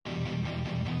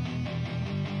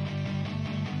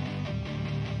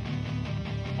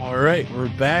All right, we're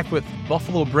back with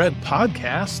Buffalo Bread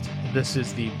Podcast. This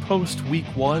is the post-week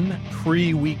 1,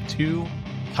 pre-week 2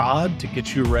 pod to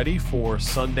get you ready for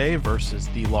Sunday versus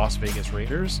the Las Vegas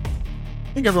Raiders.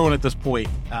 I think everyone at this point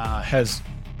has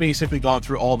basically gone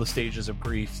through all the stages of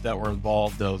grief that were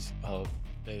involved of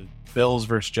the Bills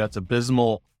versus Jets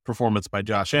abysmal performance by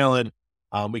Josh Allen.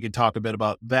 We can talk a bit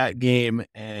about that game,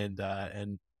 and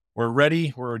we're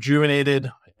ready. We're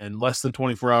rejuvenated. In less than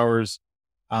 24 hours,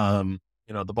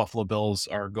 the Buffalo Bills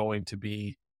are going to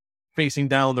be facing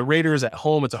down the Raiders at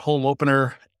home. It's a home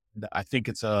opener. I think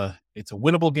it's a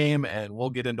winnable game, and we'll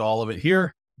get into all of it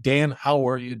here. Dan, how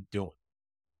are you doing?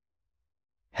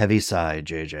 Heavy sigh,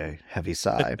 JJ. Heavy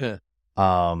sigh.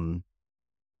 I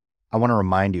want to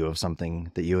remind you of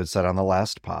something that you had said on the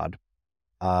last pod.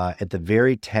 At the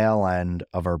very tail end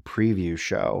of our preview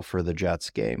show for the Jets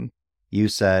game, you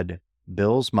said,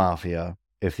 Bills Mafia,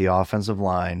 if the offensive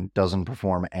line doesn't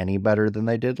perform any better than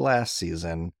they did last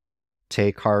season,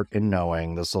 take heart in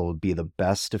knowing this will be the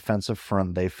best defensive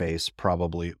front they face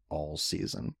probably all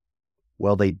season.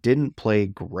 Well, they didn't play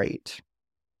great.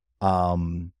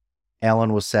 Allen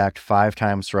was sacked 5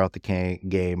 times throughout the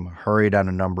game, hurried on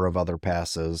a number of other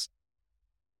passes.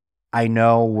 I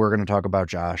know we're going to talk about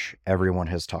Josh. Everyone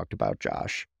has talked about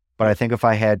Josh. But I think if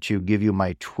I had to give you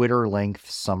my Twitter-length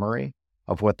summary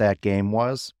of what that game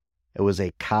was, it was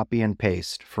a copy and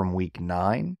paste from week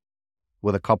 9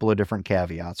 with a couple of different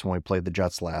caveats when we played the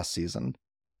Jets last season.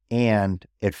 And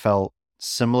it felt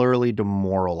similarly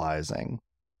demoralizing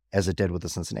as it did with the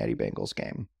Cincinnati Bengals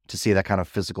game to see that kind of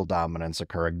physical dominance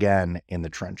occur again in the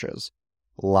trenches.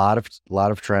 A lot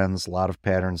of trends, a lot of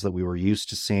patterns that we were used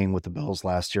to seeing with the Bills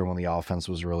last year when the offense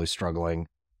was really struggling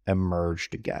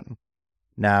emerged again.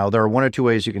 Now, there are one or two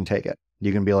ways you can take it.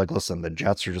 You can be like, listen, the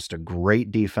Jets are just a great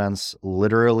defense,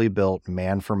 literally built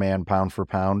man for man, pound for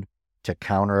pound to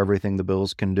counter everything the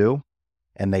Bills can do,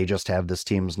 and they just have this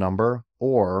team's number.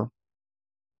 Or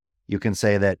you can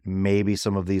say that maybe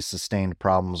some of these sustained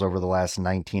problems over the last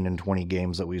 19 and 20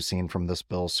 games that we've seen from this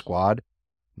Bills squad,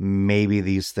 maybe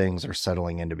these things are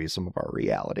settling in to be some of our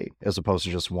reality, as opposed to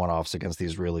just one-offs against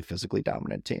these really physically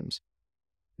dominant teams.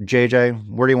 JJ,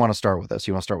 where do you want to start with this?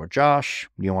 You want to start with Josh?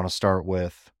 Do you want to start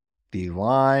with the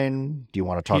line? Do you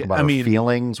want to talk about our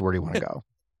feelings? Where do you want to go?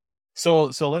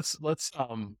 So let's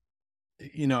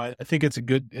I think it's a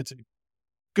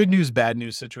good news, bad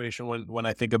news situation when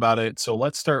I think about it. So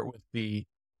let's start with the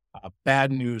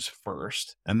bad news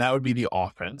first, and that would be the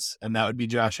offense, and that would be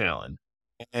Josh Allen.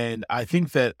 And I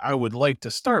think that I would like to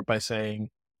start by saying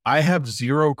I have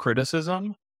zero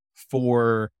criticism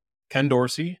for Ken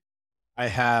Dorsey. I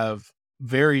have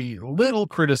very little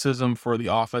criticism for the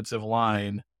offensive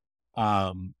line,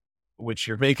 which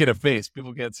you're making a face.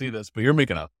 People can't see this, but you're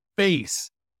making a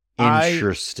face.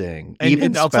 Interesting.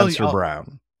 Even Spencer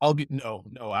Brown.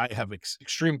 I have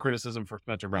extreme criticism for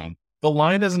Spencer Brown. The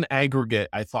line as an aggregate,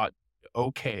 I thought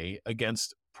okay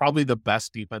against probably the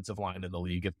best defensive line in the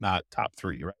league, if not top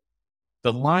 3, right?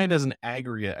 The line as an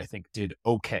aggregate, I think, did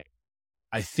okay.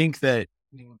 I think that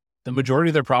the majority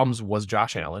of their problems was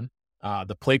Josh Allen.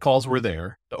 The play calls were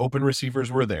there. The open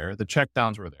receivers were there. The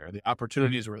checkdowns were there. The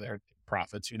opportunities were there.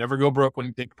 Profits. You never go broke when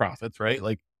you take profits, right?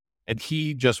 And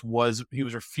he was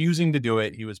refusing to do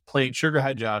it. He was playing sugar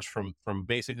high Josh from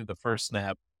basically the first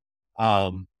snap.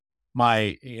 I'll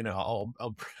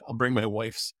bring my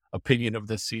wife's opinion of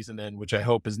this season in, which I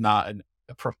hope is not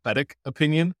a prophetic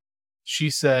opinion.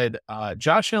 She said,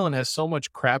 Josh Allen has so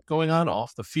much crap going on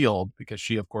off the field, because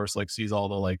she, of course, sees all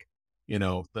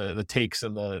the takes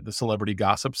and the celebrity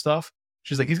gossip stuff.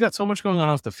 She's like, he's got so much going on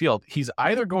off the field. He's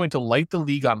either going to light the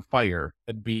league on fire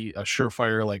and be a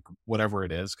surefire, whatever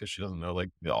it is, because she doesn't know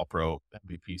the all-pro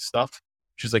MVP stuff.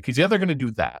 She's like, he's either going to do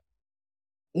that,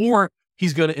 or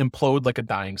he's going to implode like a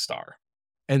dying star.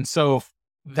 And so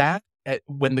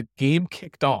when the game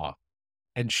kicked off,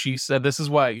 and she said, this is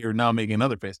why you're now making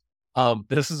another face.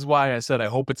 This is why I said, I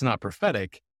hope it's not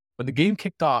prophetic. When the game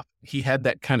kicked off, he had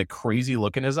that kind of crazy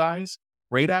look in his eyes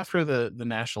right after the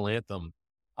national anthem.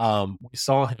 We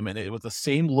saw him, and it was the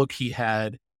same look he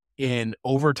had in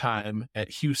overtime at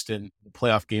Houston, the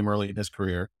playoff game early in his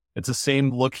career. It's the same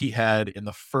look he had in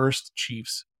the first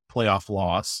Chiefs playoff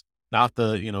loss, not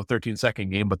the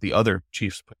 13-second game, but the other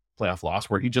Chiefs playoff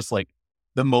loss, where he just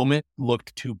the moment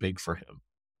looked too big for him.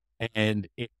 And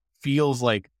it feels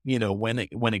like, when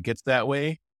it gets that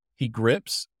way, he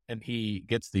grips and he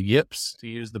gets the yips, to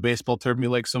use the baseball term you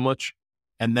like so much,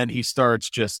 and then he starts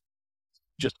just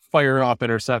firing off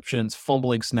interceptions,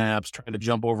 fumbling snaps, trying to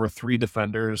jump over 3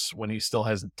 defenders when he still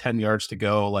has 10 yards to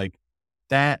go.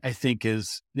 That, I think,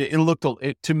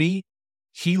 to me,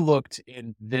 he looked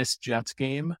in this Jets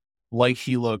game like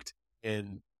he looked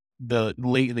in the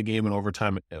late in the game and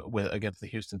overtime against the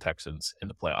Houston Texans in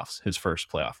the playoffs, his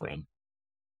first playoff run.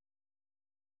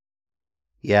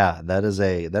 Yeah, that is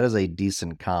a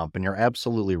decent comp, and you're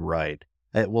absolutely right.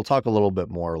 We'll talk a little bit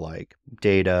more like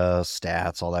data,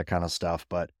 stats, all that kind of stuff,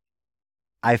 but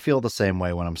I feel the same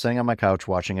way when I'm sitting on my couch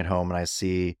watching at home and I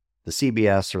see the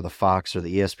CBS or the Fox or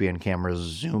the ESPN cameras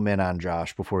zoom in on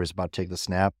Josh before he's about to take the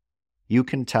snap. You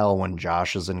can tell when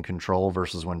Josh is in control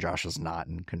versus when Josh is not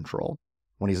in control.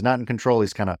 When he's not in control,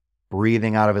 he's kind of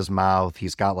breathing out of his mouth.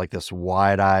 He's got like this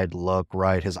wide-eyed look,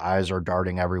 right? His eyes are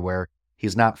darting everywhere.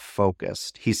 He's not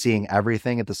focused. He's seeing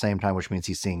everything at the same time, which means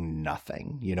he's seeing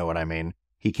nothing. You know what I mean?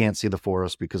 He can't see the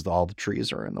forest because all the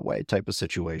trees are in the way type of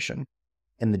situation.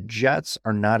 And the Jets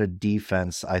are not a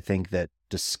defense, I think, that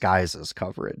disguises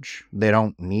coverage. They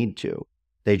don't need to.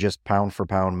 They just pound for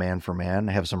pound, man for man,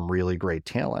 have some really great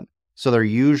talent. So they're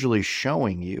usually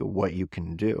showing you what you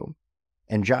can do.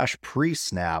 And Josh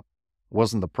pre-snap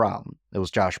wasn't the problem. It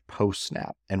was Josh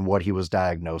post-snap and what he was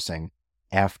diagnosing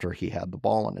after he had the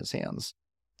ball in his hands.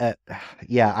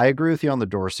 Yeah, I agree with you on the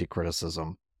Dorsey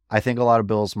criticism. I think a lot of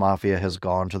Bills Mafia has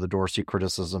gone to the Dorsey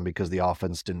criticism because the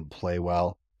offense didn't play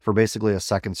well for basically a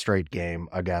second straight game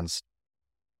against,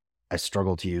 I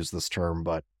struggle to use this term,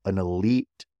 but an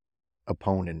elite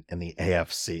opponent in the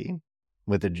AFC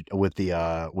with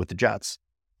the Jets.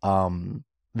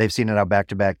 They've seen it out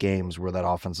back-to-back games where that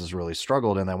offense has really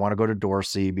struggled, and they want to go to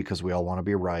Dorsey because we all want to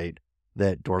be right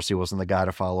that Dorsey wasn't the guy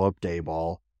to follow up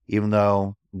Daboll, even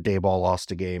though Daboll lost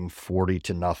a game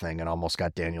 40-0 and almost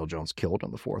got Daniel Jones killed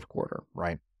in the fourth quarter,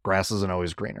 right? Grass isn't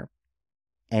always greener.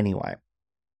 Anyway,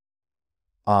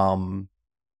 the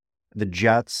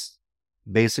Jets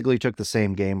basically took the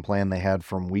same game plan they had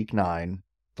from week 9,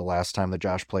 the last time that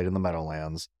Josh played in the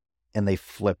Meadowlands, and they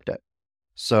flipped it.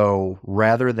 So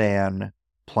rather than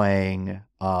playing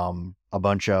a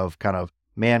bunch of kind of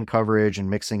man coverage and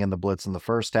mixing in the blitz in the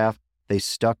first half, they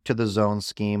stuck to the zone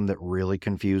scheme that really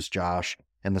confused Josh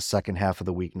in the second half of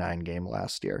the week 9 game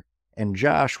last year. And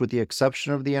Josh, with the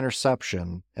exception of the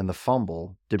interception and the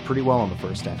fumble, did pretty well in the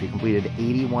first half. He completed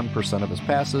 81% of his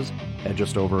passes, had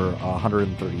just over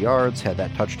 130 yards, had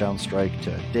that touchdown strike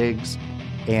to Diggs.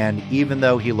 And even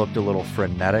though he looked a little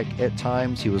frenetic at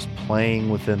times, he was playing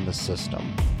within the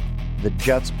system. The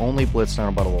Jets only blitzed on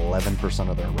about 11%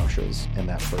 of their rushes in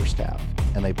that first half,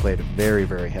 and they played a very,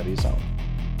 very heavy zone.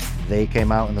 They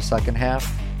came out in the second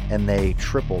half, and they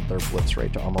tripled their blitz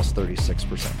rate to almost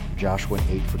 36%. Josh went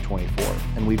 8 for 24.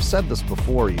 And we've said this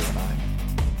before, you and I.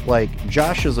 Like,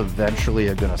 Josh is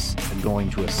eventually going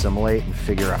to assimilate and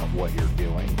figure out what you're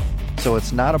doing. So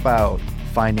it's not about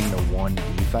finding the one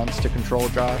defense to control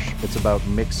Josh. It's about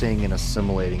mixing and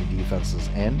assimilating defenses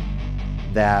in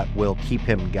that will keep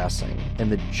him guessing.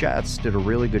 And the Jets did a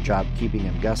really good job keeping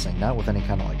him guessing, not with any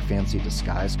kind of like fancy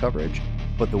disguise coverage,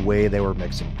 but the way they were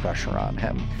mixing pressure on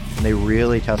him. And they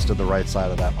really tested the right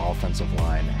side of that offensive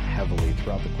line heavily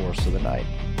throughout the course of the night.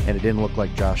 And it didn't look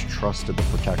like Josh trusted the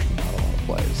protection on a lot of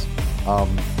plays.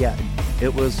 Yeah,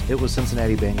 it was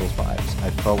Cincinnati Bengals vibes. I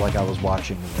felt like I was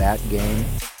watching that game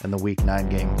and the week 9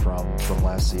 game from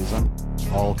last season,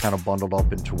 all kind of bundled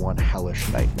up into one hellish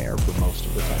nightmare for most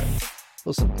of the time.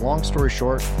 Listen, long story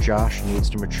short, Josh needs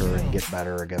to mature and get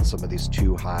better against some of these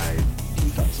too high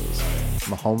defenses.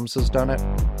 Mahomes has done it.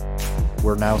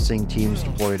 We're now seeing teams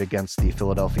deployed against the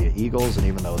Philadelphia Eagles, and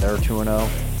even though they're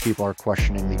 2-0, people are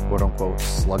questioning the quote-unquote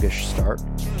sluggish start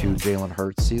to Jalen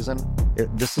Hurts' season.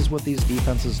 This is what these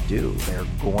defenses do. They're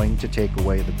going to take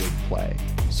away the big play.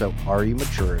 So are you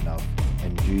mature enough,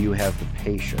 and do you have the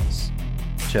patience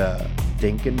to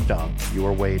dink and dunk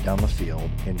your way down the field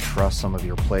and trust some of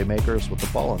your playmakers with the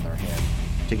ball in their hand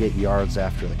to get yards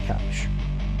after the catch?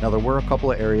 Now, there were a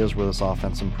couple of areas where this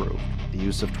offense improved. The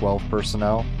use of 12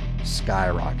 personnel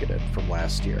skyrocketed from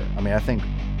last year. I mean, I think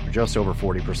just over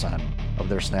 40% of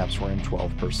their snaps were in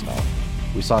 12 personnel.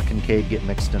 We saw Kincaid get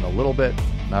mixed in a little bit,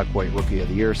 not quite rookie of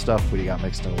the year stuff, but he got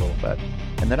mixed in a little bit.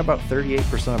 And then about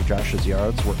 38% of Josh's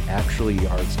yards were actually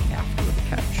yards after the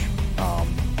catch.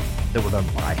 That were done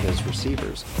by his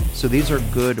receivers. So these are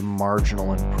good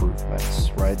marginal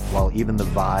improvements, right? While even the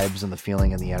vibes and the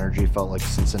feeling and the energy felt like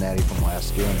Cincinnati from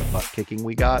last year and the butt kicking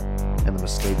we got and the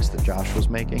mistakes that Josh was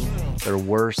making, there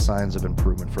were signs of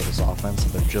improvement for this offense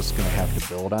that they're just going to have to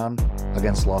build on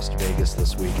against Las Vegas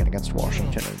this week and against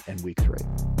Washington in week 3.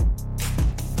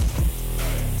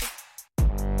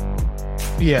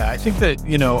 Yeah, I think that,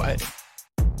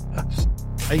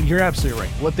 you're absolutely right.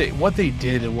 What they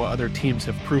did and what other teams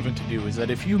have proven to do is that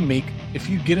if you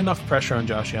get enough pressure on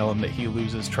Josh Allen that he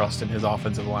loses trust in his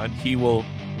offensive line, he will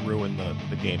ruin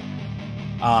the game.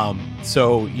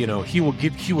 So, he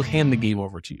will hand the game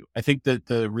over to you. I think that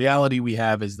the reality we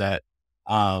have is that,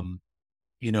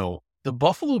 the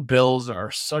Buffalo Bills are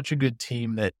such a good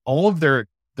team that all of their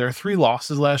 3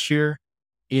 losses last year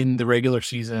in the regular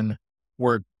season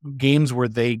were games where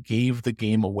they gave the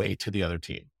game away to the other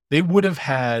team. They would have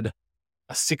had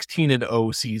a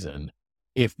 16-0 season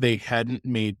if they hadn't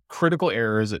made critical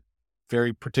errors at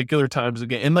very particular times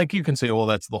again. And like you can say, well,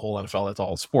 that's the whole NFL. That's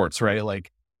all sports, right? Like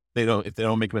if they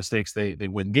don't make mistakes, they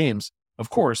win games, of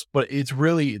course. But it's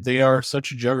really, they are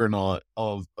such a juggernaut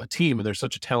of a team, and they're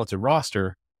such a talented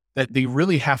roster that they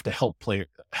really have to help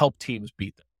teams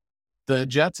beat them. The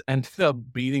Jets ended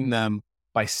up beating them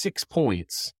by 6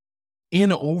 points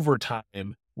in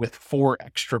overtime with 4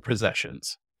 extra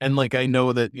possessions. And like, I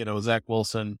know that, Zach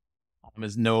Wilson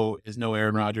is no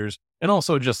Aaron Rodgers. And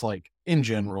also just like in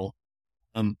general,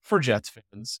 for Jets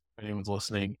fans, if anyone's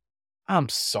listening, I'm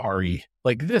sorry.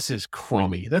 Like, this is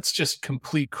crummy. That's just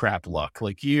complete crap luck.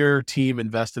 Like, your team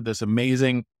invested this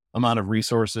amazing amount of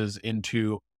resources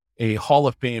into a Hall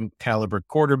of Fame caliber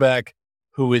quarterback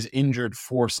who is injured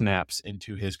 4 snaps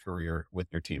into his career with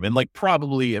your team. And like,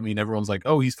 probably, everyone's like,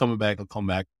 oh, he's coming back. He'll come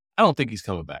back. I don't think he's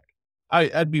coming back.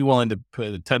 I'd be willing to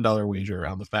put a $10 wager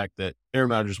on the fact that Aaron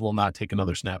Rodgers will not take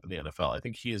another snap in the NFL. I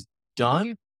think he is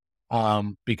done,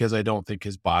 because I don't think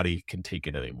his body can take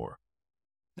it anymore.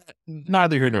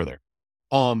 Neither here nor there.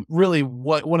 Really,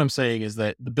 what I'm saying is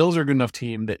that the Bills are a good enough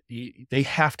team that they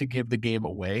have to give the game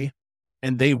away,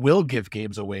 and they will give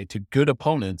games away to good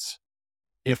opponents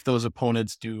if those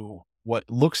opponents do what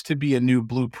looks to be a new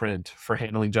blueprint for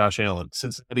handling Josh Allen.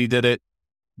 Cincinnati did it.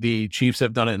 The Chiefs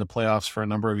have done it in the playoffs for a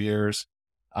number of years.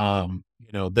 The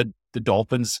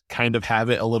Dolphins kind of have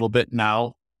it a little bit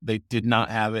now. They did not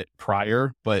have it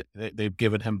prior, but they've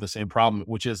given him the same problem,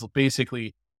 which is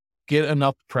basically get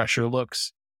enough pressure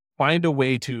looks, find a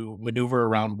way to maneuver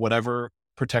around whatever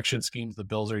protection schemes the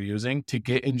Bills are using to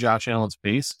get in Josh Allen's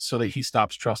face so that he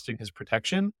stops trusting his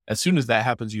protection. As soon as that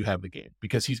happens, you have the game,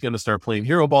 because he's going to start playing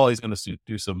hero ball. He's going to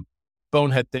do some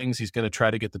bonehead things. He's going to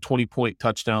try to get the 20-point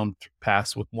touchdown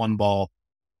pass with one ball.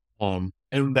 And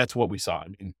that's what we saw.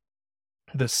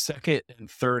 The second and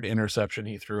third interception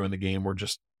he threw in the game were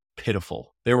just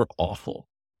pitiful. They were awful.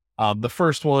 The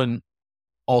first one,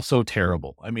 also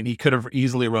terrible. He could have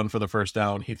easily run for the first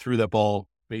down. He threw that ball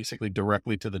basically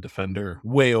directly to the defender,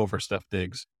 way over Steph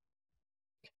Diggs.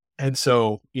 And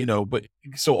so,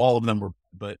 so all of them were,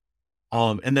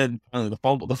 and then finally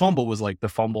the fumble was like the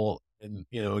fumble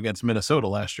against Minnesota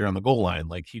last year on the goal line.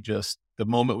 Like, the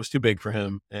moment was too big for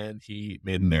him and he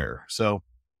made an error. So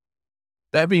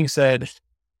that being said,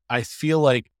 I feel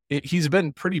like he's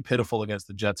been pretty pitiful against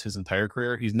the Jets his entire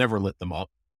career. He's never lit them up.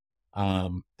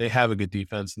 They have a good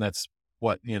defense, and that's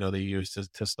what, they use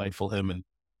to stifle him. And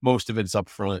most of it's up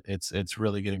front. It's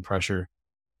really getting pressure.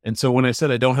 And so when I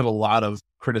said I don't have a lot of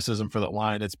criticism for that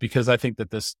line, it's because I think that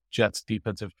this Jets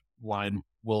defensive line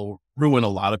will ruin a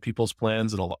lot of people's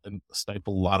plans and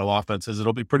stifle a lot of offenses.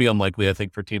 It'll be pretty unlikely, I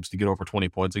think, for teams to get over 20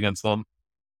 points against them.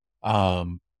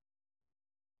 But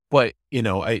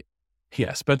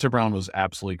Spencer Brown was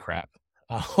absolutely crap.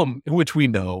 Which we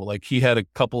know, like, he had a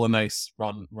couple of nice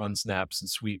run snaps and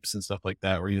sweeps and stuff like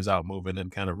that where he was out moving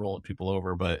and kind of rolling people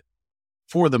over. But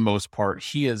for the most part,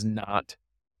 he is not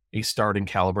a starting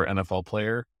caliber NFL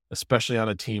player, especially on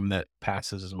a team that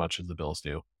passes as much as the Bills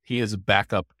do. He is a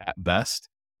backup at best,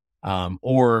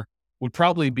 or would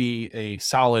probably be a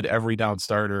solid every down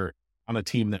starter on a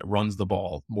team that runs the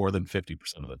ball more than 50%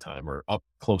 of the time, or up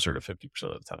closer to 50%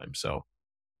 of the time. So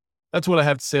that's what I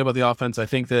have to say about the offense. I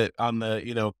think that on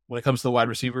the, when it comes to the wide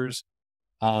receivers,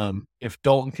 if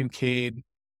Dalton Kincaid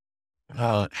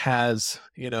has,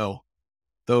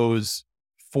 those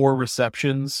 4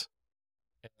 receptions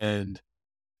and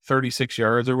 36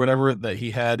 yards or whatever that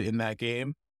he had in that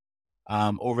game,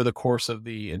 over the course of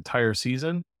the entire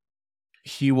season,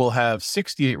 he will have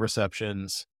 68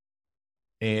 receptions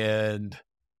and,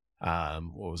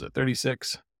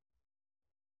 36?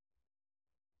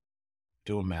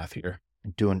 Doing math here.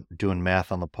 Doing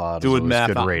math on the pod. Doing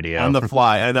math good radio. on the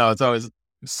fly. I know, it's always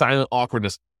silent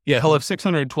awkwardness. Yeah, he'll have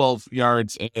 612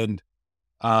 yards and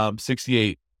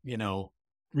 68,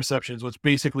 receptions, which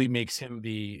basically makes him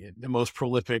the most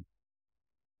prolific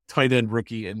tight end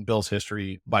rookie in Bills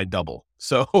history by double.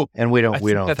 So, and we don't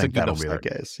think that'll be the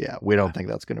case. Yeah, we don't think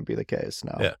that's going to be the case.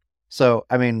 No. Yeah. So,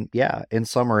 in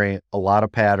summary, a lot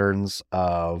of patterns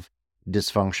of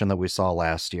dysfunction that we saw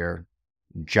last year.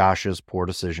 Josh's poor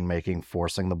decision making,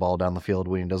 forcing the ball down the field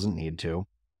when he doesn't need to.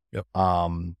 Yep.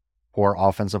 Poor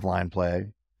offensive line play,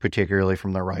 particularly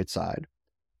from the right side.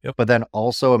 Yep. but then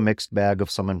also a mixed bag of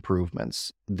some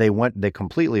improvements. They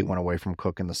completely went away from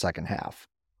Cook in the second half,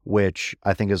 which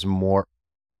I think is more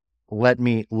led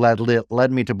me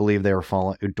to believe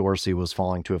Dorsey was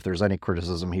falling to, if there's any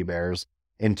criticism he bears,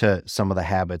 into some of the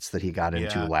habits that he got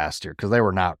into last year, because they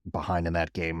were not behind in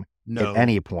that game at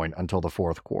any point until the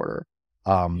fourth quarter.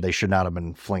 They should not have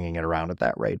been flinging it around at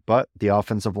that rate, but the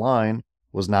offensive line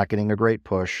was not getting a great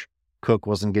push. Cook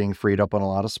wasn't getting freed up on a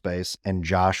lot of space, and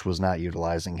Josh was not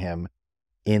utilizing him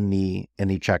in the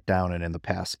check down and in the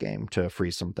pass game to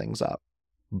free some things up.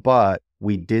 But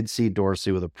we did see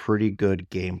Dorsey with a pretty good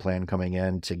game plan coming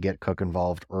in to get Cook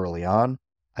involved early on.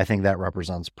 I think that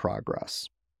represents progress.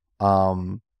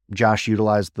 Josh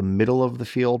utilized the middle of the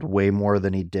field way more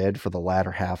than he did for the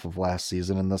latter half of last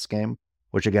season in this game,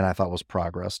 which again I thought was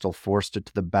progress. Still forced it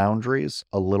to the boundaries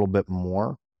a little bit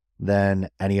more than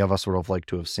any of us would have liked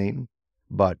to have seen,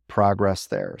 but progress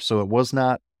there. So it was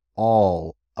not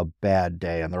all a bad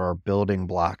day, and there are building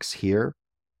blocks here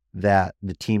that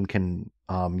the team can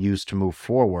use to move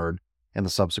forward in the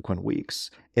subsequent weeks.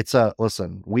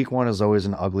 Week 1 is always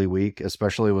an ugly week,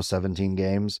 especially with 17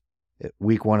 games.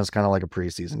 Week 1 is kind of like a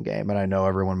preseason game, and I know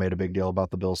everyone made a big deal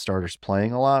about the Bills starters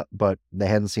playing a lot, but they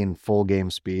hadn't seen full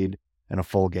game speed in a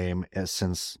full game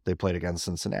since they played against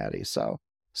Cincinnati. So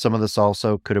some of this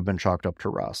also could have been chalked up to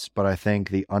rust, but I think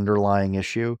the underlying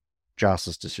issue,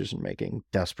 Josh's decision-making,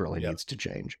 desperately needs to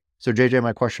change. So JJ,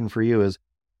 my question for you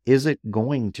is it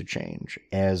going to change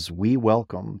as we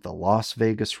welcome the Las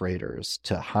Vegas Raiders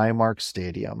to Highmark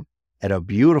Stadium at a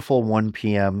beautiful 1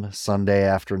 p.m. Sunday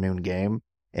afternoon game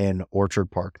in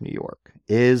Orchard Park, New York?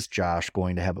 Is Josh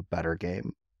going to have a better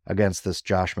game against this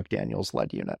Josh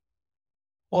McDaniels-led unit?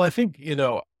 Well, I think,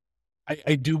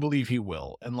 I do believe he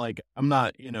will. And I'm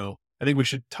not, I think we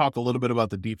should talk a little bit about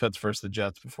the defense versus the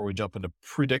Jets before we jump into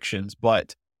predictions.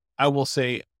 But I will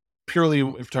say, purely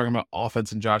if we're talking about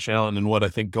offense and Josh Allen and what I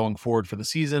think going forward for the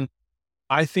season,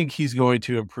 I think he's going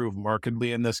to improve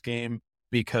markedly in this game,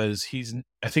 because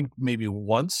I think maybe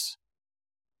one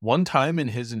time in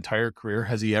his entire career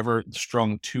has he ever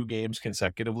strung 2 games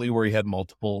consecutively where he had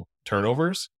multiple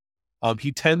turnovers.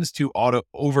 He tends to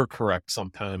overcorrect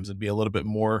sometimes and be a little bit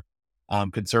more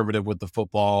conservative with the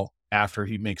football after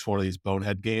he makes one of these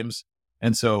bonehead games.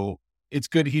 And so it's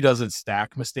good he doesn't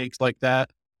stack mistakes like that.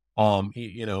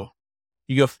 He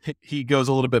goes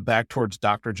a little bit back towards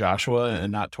Dr. Joshua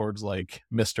and not towards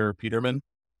Mr. Peterman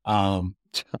in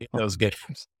those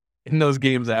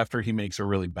games after he makes a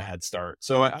really bad start.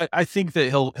 So I think that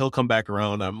he'll come back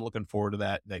around. I'm looking forward to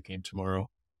that game tomorrow.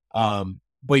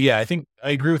 But yeah, I think I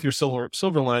agree with your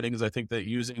silver linings. I think that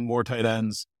using more tight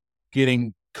ends,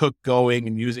 getting Cook going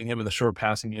and using him in the short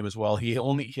passing game as well. He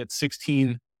only hit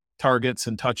 16 targets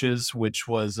and touches, which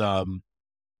was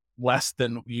less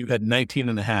than you had. 19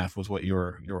 and a half was what you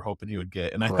were hoping he would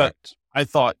get. And I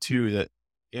thought too that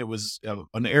it was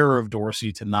an error of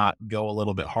Dorsey to not go a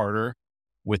little bit harder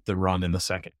with the run in the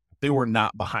second. They were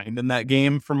not behind in that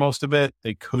game for most of it.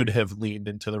 They could have leaned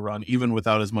into the run even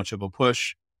without as much of a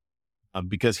push,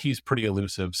 because he's pretty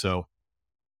elusive. So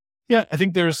yeah, I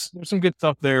think there's some good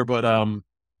stuff there, but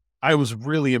I was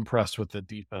really impressed with the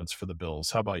defense for the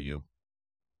Bills. How about you?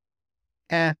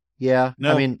 Yeah.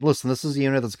 No. I mean, listen, this is a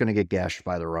unit that's going to get gashed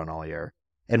by the run all year.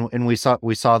 And we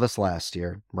saw this last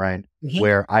year, right? Mm-hmm.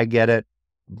 Where I get it,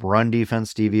 run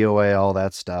defense, DVOA, all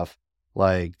that stuff.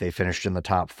 They finished in the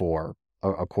top 4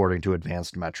 according to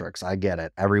advanced metrics. I get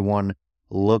it. Everyone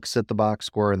looks at the box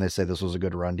score and they say this was a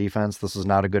good run defense. This is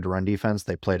not a good run defense.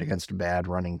 They played against bad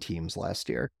running teams last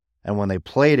year. And when they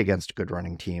played against good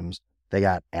running teams, they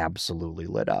got absolutely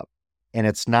lit up. And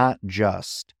it's not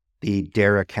just the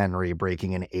Derrick Henry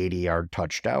breaking an 80-yard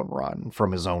touchdown run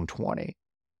from his own 20.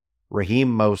 Raheem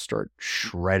Mostert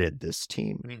shredded this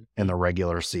team in the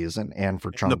regular season and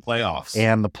for chunks. The playoffs.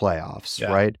 And the playoffs,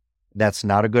 right? That's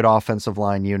not a good offensive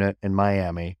line unit in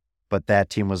Miami, but that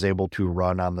team was able to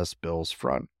run on this Bills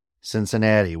front.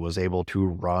 Cincinnati was able to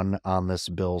run on this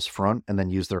Bills front and then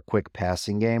use their quick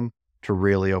passing game to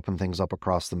really open things up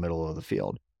across the middle of the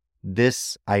field.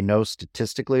 This, I know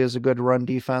statistically, is a good run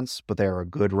defense, but they're a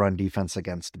good run defense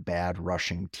against bad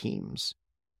rushing teams.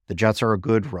 The Jets are a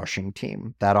good rushing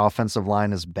team. That offensive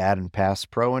line is bad in pass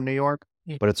pro in New York,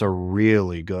 but it's a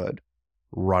really good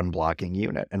run blocking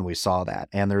unit, and we saw that.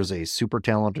 And there's a super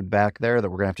talented back there that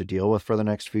we're going to have to deal with for the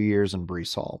next few years in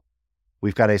Breece Hall.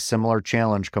 We've got a similar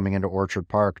challenge coming into Orchard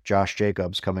Park. Josh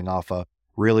Jacobs, coming off a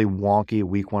really wonky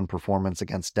Week 1 performance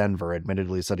against Denver,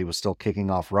 admittedly said he was still kicking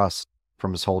off rust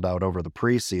from his holdout over the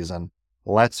preseason.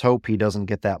 Let's hope he doesn't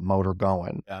get that motor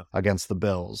going against the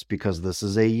Bills, because this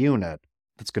is a unit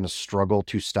that's going to struggle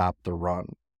to stop the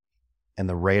run. and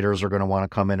the Raiders are going to want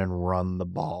to come in and run the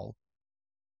ball.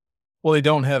 Well, they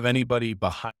don't have anybody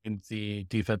behind the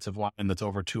defensive line that's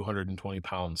over 220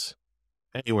 pounds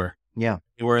anywhere. Yeah.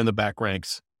 Anywhere in the back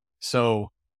ranks. So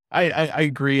I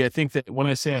agree. I think that when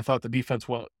I say I thought the defense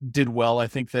did well, I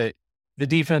think that the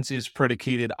defense is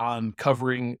predicated on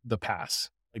covering the pass.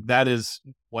 Like that is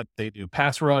what they do.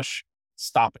 Pass rush,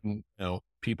 stopping,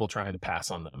 people trying to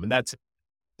pass on them. And that's it.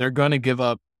 They're going to give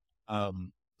up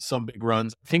some big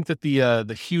runs. I think that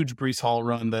the huge Breece Hall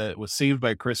run that was saved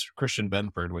by Christian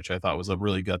Benford, which I thought was a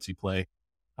really gutsy play,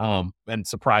 and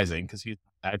surprising because he's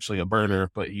actually a burner,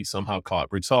 but he somehow caught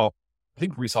Breece Hall. I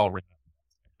think Breece Hall ran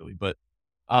actually, but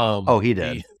he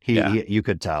did. He you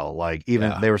could tell. Like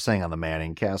even they were saying on the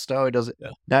Manning cast, he doesn't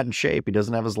not in shape. He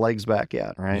doesn't have his legs back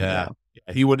yet, right? Yeah.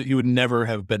 He would never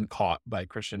have been caught by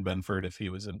Christian Benford if he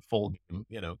was in full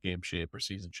game shape or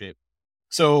season shape.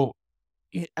 So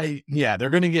they're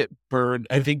going to get burned.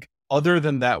 I think other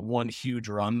than that one huge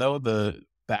run, though, the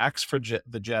backs for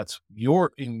the Jets,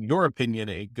 in your opinion,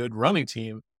 a good running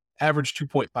team, average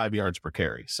 2.5 yards per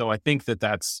carry. So I think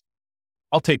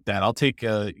I'll take that. I'll take,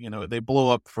 they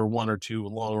blow up for 1 or 2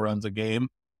 long runs a game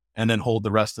and then hold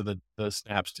the rest of the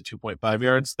snaps to 2.5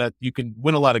 yards. That you can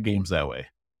win a lot of games that way.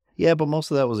 Yeah, but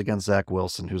most of that was against Zach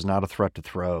Wilson, who's not a threat to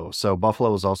throw. So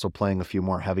Buffalo was also playing a few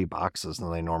more heavy boxes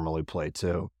than they normally play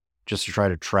too, just to try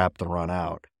to trap the run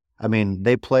out. I mean,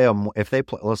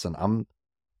 listen,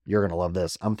 you're going to love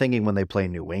this. I'm thinking when they play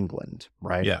New England,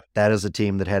 right? Yeah. That is a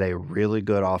team that had a really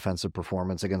good offensive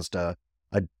performance against a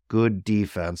good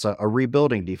defense, a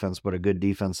rebuilding defense, but a good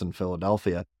defense in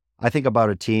Philadelphia. I think about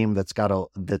a team that's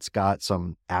got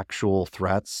some actual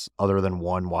threats other than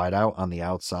one wideout on the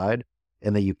outside,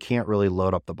 and that you can't really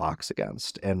load up the box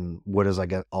against. And what is, I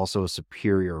guess, also a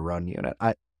superior run unit.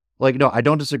 I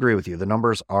don't disagree with you. The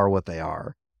numbers are what they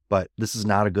are, but this is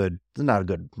not a good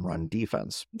run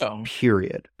defense. No.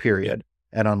 Period. Yeah.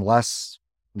 And unless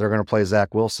they're going to play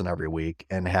Zach Wilson every week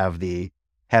and have the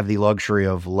luxury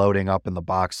of loading up in the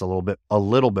box a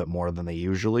little bit more than they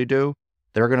usually do,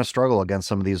 they're going to struggle against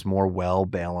some of these more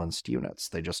well-balanced units.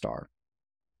 They just are.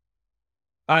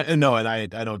 I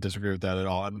don't disagree with that at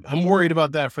all. I'm worried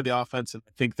about that for the offense. And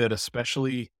I think that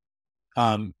especially,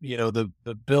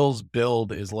 the Bills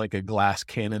build is like a glass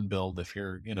cannon build. If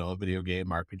you're, a video game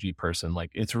RPG person,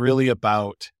 like it's really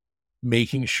about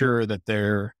making sure that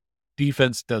their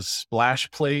defense does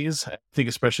splash plays. I think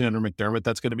especially under McDermott,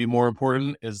 that's going to be more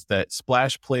important, is that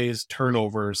splash plays,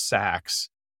 turnovers, sacks,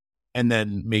 and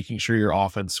then making sure your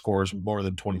offense scores more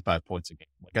than 25 points a game.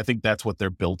 Like I think that's what they're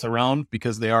built around,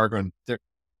 because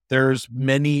there's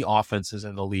many offenses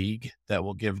in the league that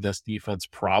will give this defense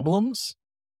problems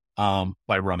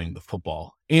by running the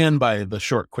football and by the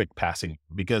short, quick passing,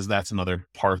 because that's another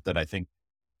part that I think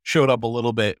showed up a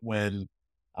little bit when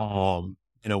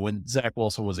Zach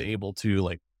Wilson was able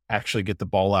to actually get the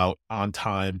ball out on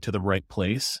time to the right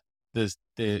place.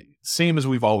 The same as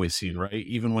we've always seen, right?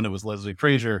 Even when it was Leslie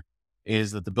Frazier,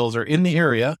 is that the Bills are in the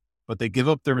area, but they give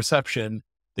up the reception,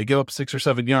 they give up 6 or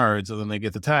 7 yards, and then they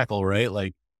get the tackle, right?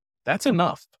 Like that's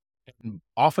enough. And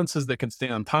offenses that can stay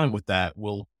on time with that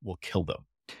will kill them.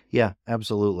 Yeah,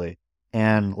 absolutely.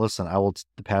 And listen,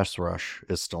 the pass rush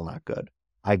is still not good.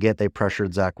 I get they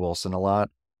pressured Zach Wilson a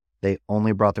lot. They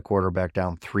only brought the quarterback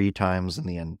down 3 times in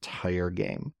the entire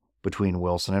game between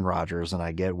Wilson and Rodgers, and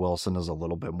I get Wilson is a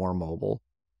little bit more mobile.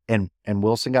 And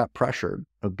Wilson got pressured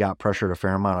a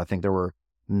fair amount. I think there were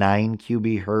 9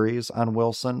 QB hurries on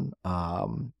Wilson,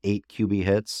 8 QB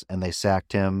hits, and they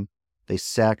sacked him. They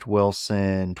sacked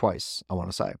Wilson twice, I want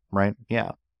to say, right?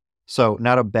 Yeah. So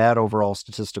not a bad overall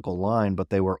statistical line, but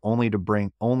they were only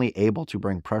able to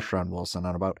bring pressure on Wilson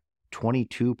on about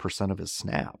 22% of his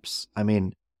snaps. I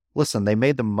mean, listen, they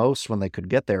made the most when they could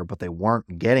get there, but they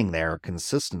weren't getting there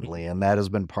consistently, and that has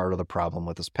been part of the problem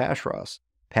with this pass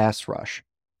rush.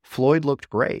 Floyd looked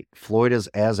great. Floyd is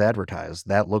as advertised.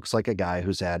 That looks like a guy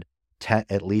who's had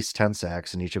at least 10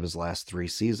 sacks in each of his last 3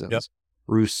 seasons. Yep.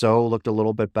 Rousseau looked a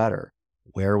little bit better.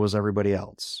 Where was everybody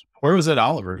else? Where was Ed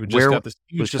Oliver, who just got this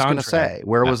huge contract? Going to say,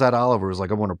 where was Ed Oliver? It was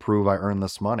like, I want to prove I earned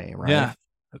this money, right? Yeah,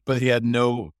 but he had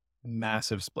no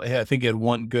massive split. I think he had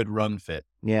one good run fit.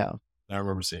 Yeah. I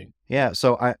remember seeing. Yeah,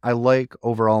 so I like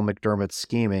overall McDermott's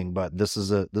scheming, but this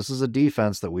is a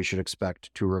defense that we should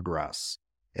expect to regress.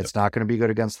 It's not going to be good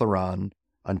against the run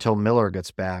until Miller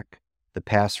gets back. The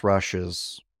pass rush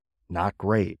is not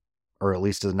great, or at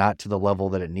least is not to the level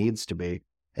that it needs to be.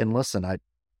 And listen,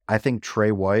 I think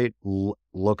Trey White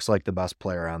looks like the best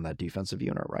player on that defensive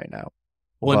unit right now.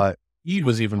 Well, but he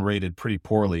was even rated pretty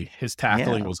poorly. His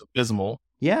tackling was abysmal.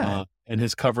 Yeah. And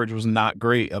his coverage was not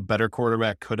great. A better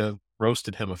quarterback could have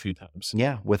roasted him a few times.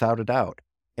 Yeah, without a doubt.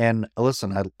 And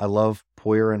listen, I love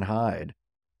Poyer and Hyde.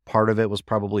 Part of it was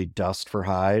probably dust for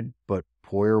Hyde, but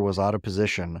Poyer was out of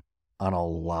position on a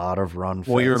lot of run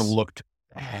Poyer fits. looked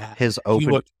bad. His He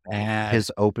looked bad.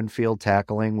 his open field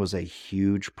tackling was a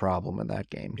huge problem in that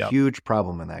game. Yep. Huge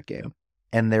problem in that game. Yep.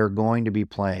 And they're going to be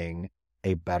playing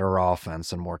a better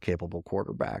offense and more capable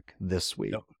quarterback this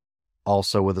week. Yep.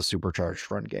 Also with a supercharged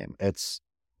run game.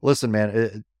 Listen,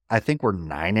 man, I think we're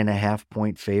 9.5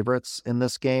 point favorites in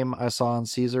this game I saw on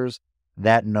Caesars.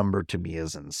 That number to me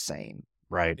is insane,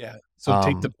 right? Yeah. So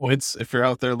take the points if you're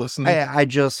out there listening. I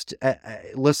just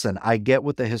listen, I get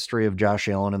what the history of Josh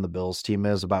Allen and the Bills team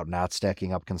is about not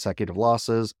stacking up consecutive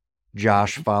losses.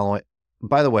 Josh following,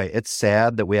 by the way, it's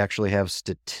sad that we actually have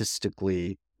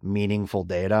statistically meaningful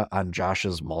data on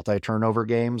Josh's multi-turnover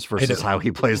games versus how he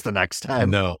plays the next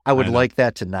time. I would like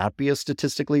that to not be a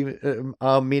statistically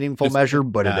meaningful measure,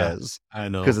 but it is. I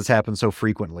know. Because it's happened so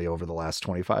frequently over the last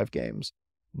 25 games.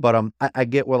 But I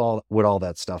get what all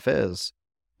that stuff is,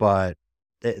 but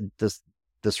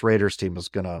this Raiders team is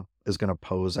gonna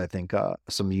pose, I think,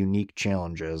 some unique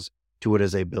challenges to what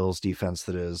is a Bills defense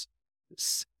that is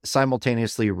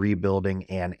simultaneously rebuilding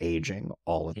and aging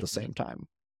all at the same time.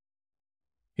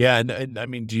 Yeah, and I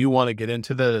mean, do you want to get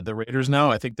into the Raiders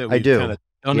now? I think that we've kind of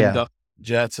done enough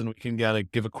Jets, and we can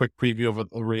give a quick preview of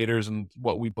the Raiders and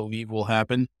what we believe will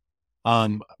happen.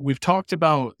 We've talked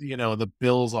about, the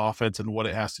Bills offense and what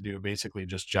it has to do. Basically,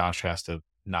 just Josh has to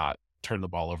not turn the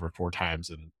ball over 4 times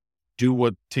and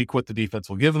take what the defense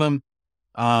will give them.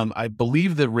 I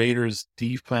believe the Raiders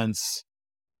defense,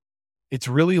 it's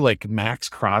really like Max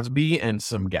Crosby and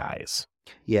some guys.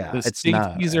 Yeah. The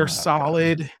safeties are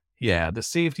solid. Yeah, the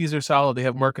safeties are solid. They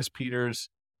have Marcus Peters,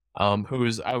 who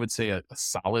is, I would say, a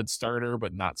solid starter,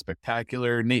 but not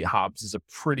spectacular. Nate Hobbs is a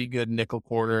pretty good nickel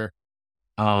corner.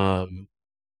 And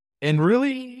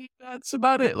really, that's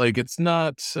about it. Like, it's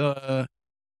not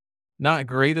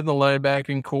great in the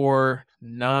linebacking core,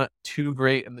 not too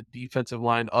great in the defensive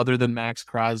line, other than Max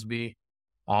Crosby.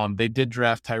 They did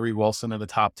draft Tyree Wilson in the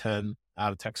top 10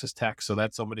 out of Texas Tech, so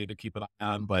that's somebody to keep an eye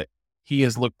on. But he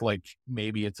has looked like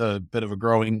maybe it's a bit of a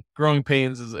growing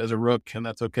pains as a rook, and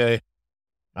that's okay.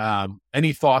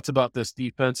 Any thoughts about this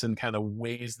defense and kind of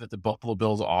ways that the Buffalo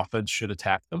Bills offense should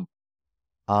attack them?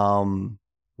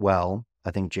 Well, I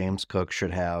think James Cook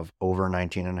should have over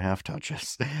 19.5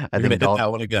 touches.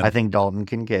 I think Dalton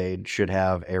Kincaid should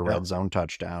have a red zone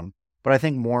touchdown. But I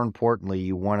think more importantly,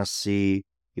 you want to see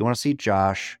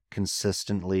Josh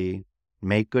consistently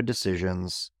make good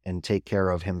decisions and take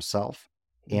care of himself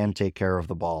and take care of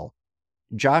the ball.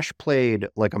 Josh played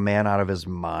like a man out of his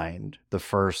mind the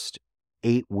first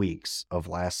 8 weeks of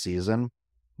last season,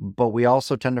 but we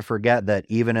also tend to forget that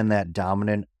even in that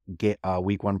dominant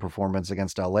week 1 performance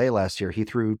against LA last year, he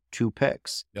threw 2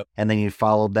 picks. Yep. And then he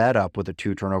followed that up with a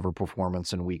 2 turnover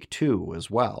performance in week 2 as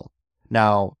well.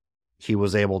 Now, he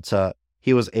was able to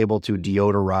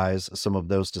deodorize some of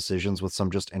those decisions with some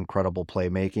just incredible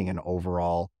playmaking and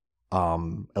overall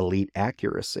elite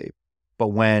accuracy. But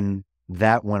when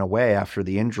that went away after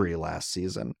the injury last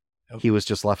season, he was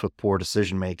just left with poor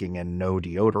decision making and no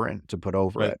deodorant to put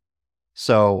over it.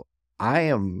 So I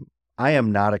am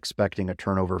not expecting a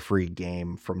turnover-free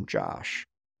game from Josh,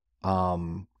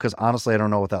 because honestly, I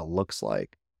don't know what that looks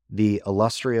like. The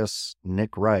illustrious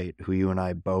Nick Wright, who you and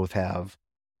I both have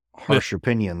harsh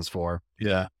opinions for,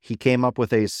 he came up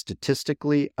with a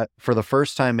statistically, for the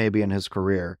first time maybe in his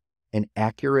career, an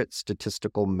accurate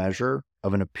statistical measure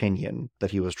of an opinion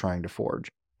that he was trying to forge.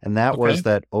 And that was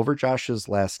that over Josh's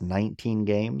last 19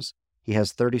 games, he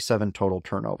has 37 total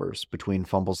turnovers between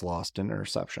fumbles lost and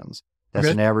interceptions. That's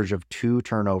an average of 2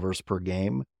 turnovers per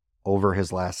game over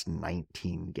his last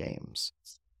 19 games.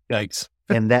 Yikes.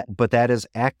 But that is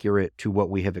accurate to what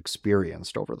we have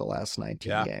experienced over the last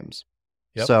 19 games.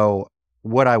 Yep. So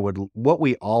what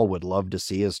we all would love to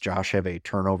see is Josh have a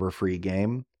turnover-free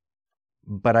game.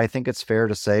 But I think it's fair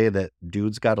to say that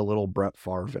dude's got a little Brett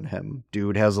Favre in him.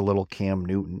 Dude has a little Cam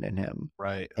Newton in him.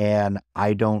 Right. And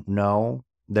I don't know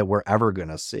that we're ever going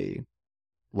to see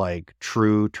like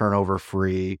true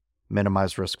turnover-free,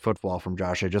 minimized risk football from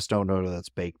Josh. I just don't know that that's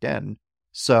baked in.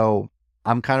 So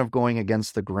I'm kind of going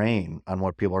against the grain on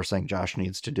what people are saying Josh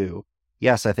needs to do.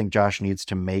 Yes, I think Josh needs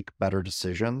to make better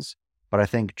decisions, but I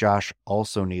think Josh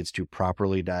also needs to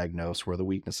properly diagnose where the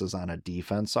weaknesses on a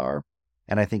defense are.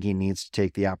 And I think he needs to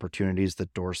take the opportunities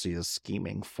that Dorsey is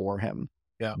scheming for him.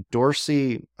 Yeah.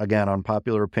 Dorsey, again,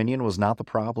 unpopular opinion, was not the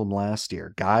problem last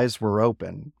year. Guys were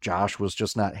open. Josh was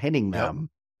just not hitting them.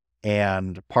 Yep.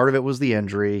 And part of it was the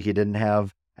injury. He didn't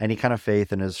have any kind of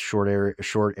faith in his short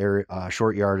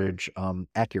yardage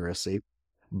accuracy.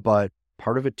 But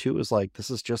part of it too is like, this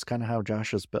is just kind of how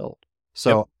Josh is built.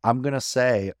 So I'm going to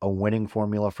say a winning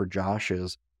formula for Josh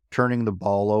is turning the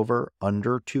ball over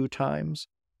under 2 times,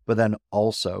 but then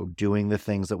also doing the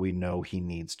things that we know he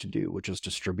needs to do, which is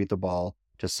distribute the ball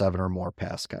to 7 or more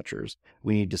pass catchers.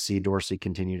 We need to see Dorsey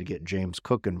continue to get James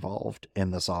Cook involved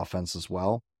in this offense as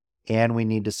well. And we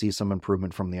need to see some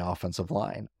improvement from the offensive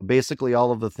line. Basically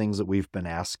all of the things that we've been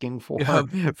asking for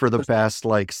the past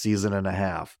like season and a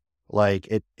half. Like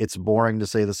it's boring to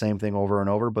say the same thing over and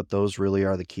over, but those really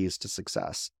are the keys to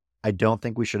success. I don't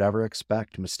think we should ever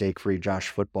expect mistake-free Josh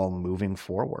football moving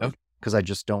forward, because I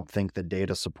just don't think the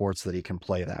data supports that he can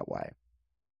play that way.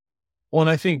 Well, and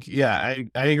I think, I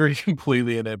agree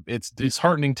completely. And it's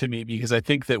disheartening to me because I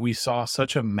think that we saw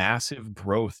such a massive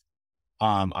growth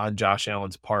on Josh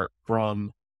Allen's part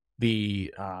from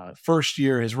the first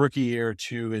year, his rookie year,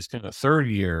 to his kind of third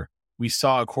year. We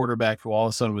saw a quarterback who all of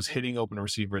a sudden was hitting open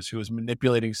receivers, who was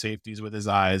manipulating safeties with his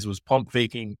eyes, was pump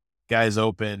faking guys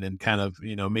open and kind of,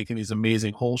 making these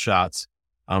amazing hole shots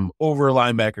over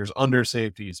linebackers, under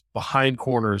safeties, behind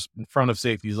corners, in front of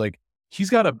safeties. Like,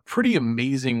 he's got a pretty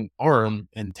amazing arm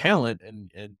and talent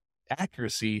and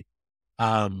accuracy.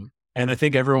 And I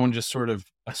think everyone just sort of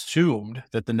assumed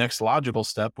that the next logical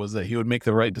step was that he would make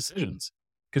the right decisions,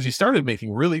 because he started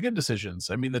making really good decisions.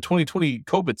 I mean, the 2020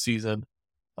 COVID season,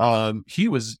 he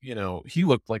was, he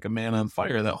looked like a man on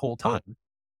fire that whole time.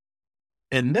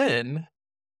 And then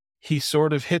he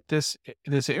sort of hit this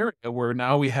area where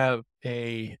now we have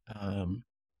we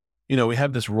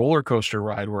have this roller coaster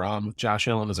ride we're on with Josh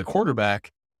Allen as a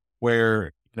quarterback,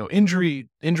 where, injury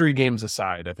games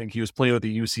aside, I think he was playing with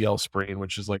the UCL sprain,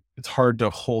 which is like, it's hard to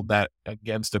hold that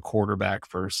against a quarterback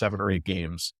for 7 or 8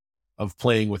 games of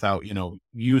playing without,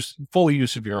 full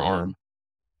use of your arm.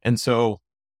 And so,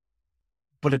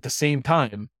 but at the same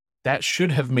time, that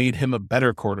should have made him a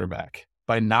better quarterback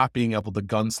by not being able to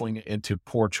gunsling it into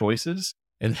poor choices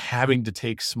and having to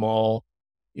take small,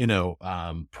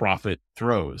 profit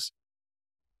throws.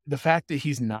 The fact that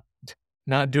he's not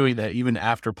doing that, even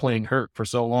after playing hurt for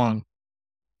so long,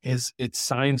 it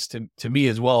signs to me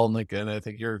as well. And I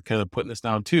think you're kind of putting this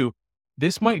down too.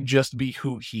 This might just be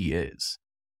who he is.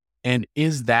 And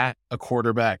is that a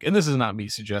quarterback? And this is not me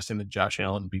suggesting that Josh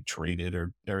Allen be traded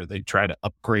or they try to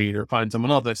upgrade or find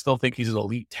someone else. I still think he's an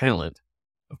elite talent,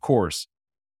 of course.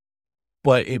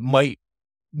 But it might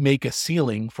make a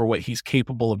ceiling for what he's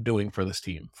capable of doing for this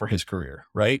team, for his career,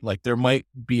 right? Like, there might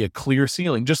be a clear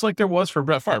ceiling, just like there was for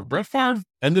Brett Favre. Brett Favre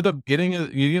ended up getting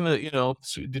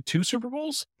 2 Super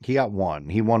Bowls. He got 1.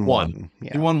 He won 1.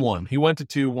 Yeah. He won 1. He went to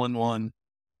 2, won 1.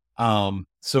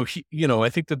 So he, I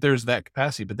think that there's that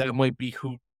capacity, but that might be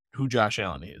who Josh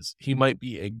Allen is. He might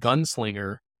be a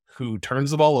gunslinger who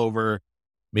turns the ball over,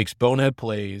 makes bonehead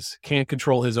plays, can't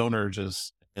control his own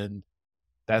urges, and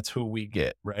that's who we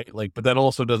get, right? Like, but then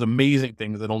also does amazing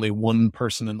things that only one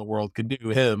person in the world could do,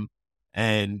 him.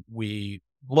 And we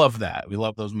love that. We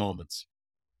love those moments.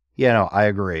 Yeah, no, I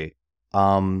agree.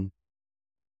 The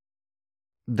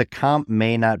comp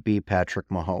may not be Patrick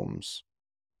Mahomes,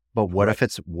 but what if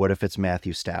it's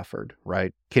Matthew Stafford,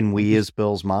 right? Can we, as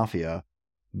Bills Mafia,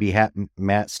 be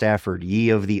Matt Stafford, ye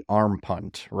of the arm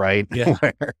punt, right? Yeah.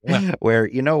 where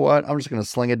you know what? I'm just going to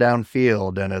sling it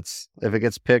downfield, and if it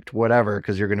gets picked, whatever,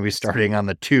 because you're going to be starting on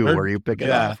the 2 where you pick it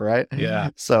off, right?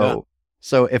 Yeah. So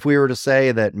if we were to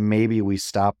say that maybe we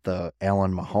stop the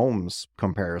Allen Mahomes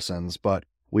comparisons, but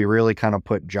we really kind of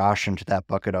put Josh into that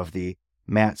bucket of the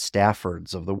Matt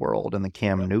Staffords of the world and the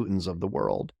Cam Newtons of the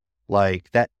world,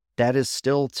 like that is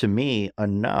still, to me,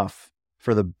 enough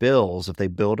for the Bills, if they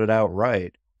build it out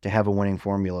right, to have a winning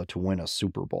formula to win a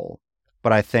Super Bowl.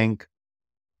 But I think,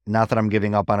 not that I'm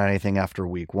giving up on anything after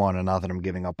week 1, and not that I'm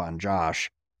giving up on Josh,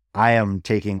 I am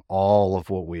taking all of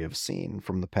what we have seen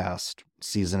from the past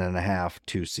season and a half,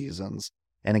 2 seasons.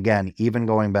 And again, even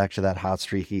going back to that hot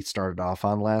streak he started off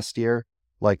on last year,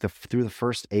 like through the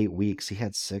first 8 weeks, he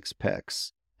had 6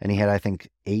 picks. And he had, I think,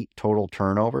 8 total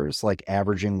turnovers, like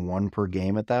averaging 1 per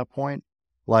game at that point.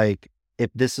 Like, if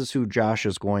this is who Josh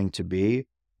is going to be,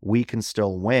 we can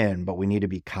still win, but we need to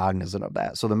be cognizant of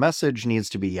that. So the message needs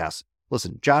to be, yes,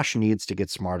 listen, Josh needs to get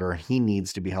smarter. He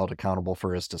needs to be held accountable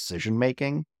for his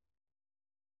decision-making.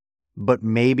 But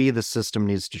maybe the system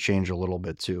needs to change a little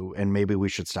bit too. And maybe we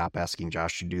should stop asking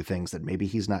Josh to do things that maybe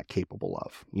he's not capable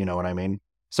of. You know what I mean?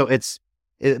 So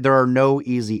there are no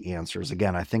easy answers.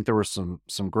 Again, I think there was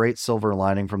some great silver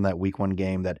lining from that week 1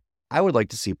 game that I would like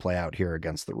to see play out here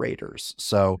against the Raiders.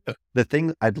 So the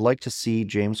thing, I'd like to see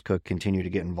James Cook continue to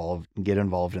get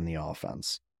involved in the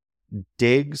offense.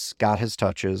 Diggs got his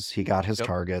touches. He got his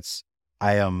targets.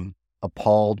 I am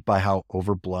appalled by how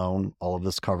overblown all of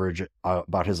this coverage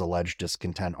about his alleged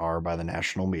discontent are by the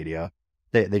national media.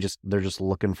 They're just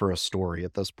looking for a story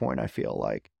at this point, I feel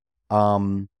like.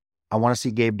 I want to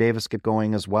see Gabe Davis get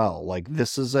going as well. Like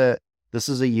this is a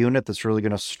unit that's really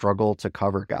going to struggle to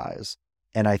cover guys.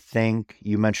 And I think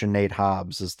you mentioned Nate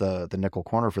Hobbs as the nickel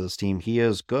corner for this team. He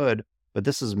is good, but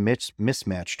this is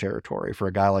mismatch territory for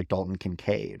a guy like Dalton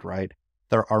Kincaid, right?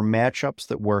 There are matchups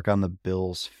that work on the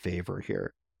Bills' favor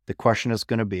here. The question is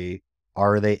going to be,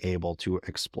 are they able to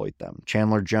exploit them?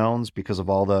 Chandler Jones, because of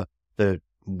all the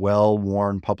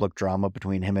well-worn public drama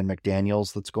between him and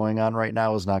McDaniels that's going on right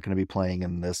now, is not going to be playing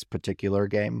in this particular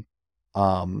game.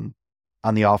 On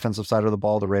the offensive side of the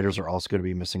ball, the Raiders are also going to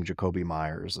be missing Jacoby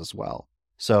Myers as well.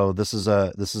 So this is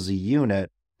a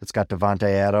unit that's got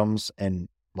Devontae Adams and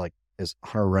like is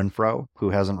Hunter Renfrow,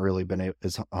 who hasn't really been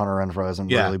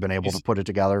really been able to put it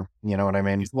together. You know what I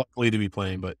mean? He's lucky to be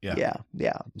playing, but yeah.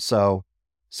 So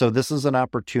this is an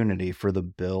opportunity for the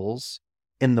Bills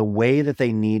in the way that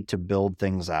they need to build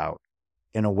things out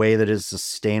in a way that is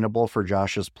sustainable for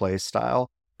Josh's play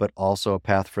style, but also a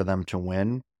path for them to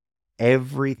win.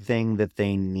 Everything that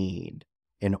they need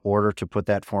in order to put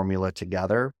that formula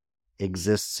together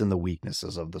exists in the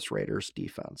weaknesses of this Raiders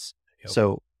defense. Yep.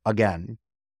 So again,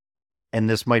 and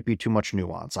this might be too much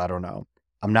nuance, I don't know.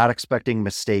 I'm not expecting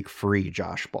mistake-free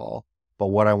Josh Ball, but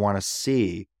what I want to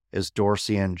see is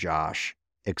Dorsey and Josh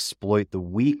exploit the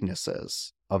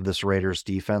weaknesses of this Raiders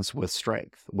defense with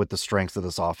the strength that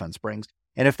this offense brings.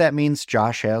 And if that means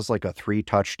Josh has like a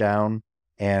 3-touchdown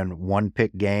and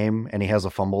 1-pick game and he has a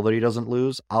fumble that he doesn't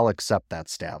lose, I'll accept that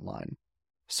stat line.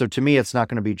 So to me, it's not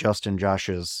going to be just in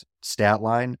Josh's stat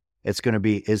line. It's going to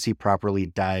be, is he properly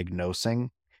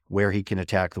diagnosing where he can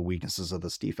attack the weaknesses of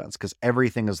this defense? Because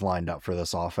everything is lined up for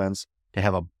this offense to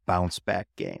have a bounce back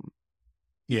game.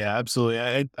 Yeah,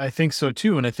 absolutely. I think so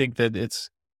too. And I think that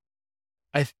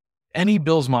any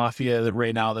Bills Mafia that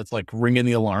right now that's like ringing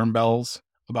the alarm bells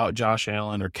about Josh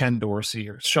Allen or Ken Dorsey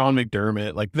or Sean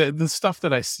McDermott, like the stuff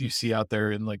that you see out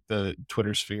there in like the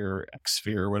Twitter sphere, X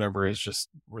sphere, or whatever, is just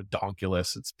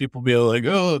redonkulous. It's people being like,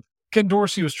 oh, Ken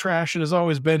Dorsey was trash and has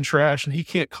always been trash and he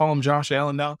can't call him Josh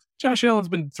Allen now. Josh Allen's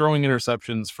been throwing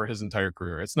interceptions for his entire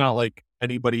career. It's not like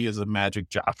anybody is a magic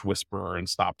Josh whisperer and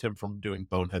stopped him from doing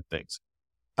bonehead things.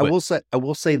 But I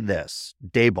will say this,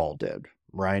 Daboll did,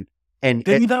 right? And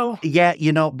did he though? Yeah,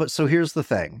 but so here's the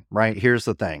thing, right? Here's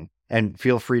the thing. And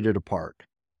feel free to depart.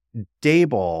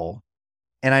 Daboll,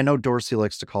 and I know Dorsey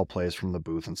likes to call plays from the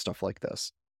booth and stuff like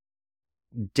this.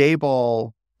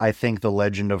 Daboll, I think the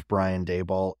legend of Brian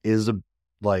Daboll is a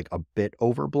bit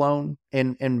overblown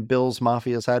in Bills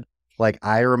Mafia's head. Like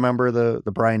I remember the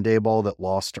Brian Daboll that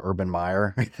lost to Urban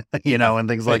Meyer, and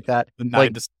things like that.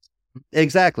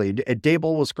 Exactly.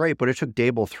 Daboll was great, but it took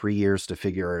Daboll 3 years to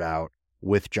figure it out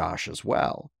with Josh as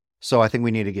well. So I think we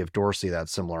need to give Dorsey that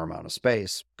similar amount of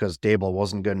space because Daboll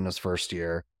wasn't good in his first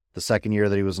year. The second year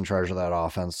that he was in charge of that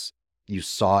offense, you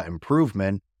saw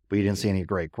improvement, but you didn't see any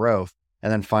great growth.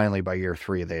 And then finally by year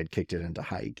 3, they had kicked it into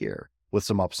high gear with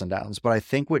some ups and downs. But I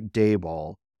think what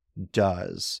Daboll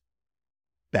does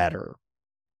better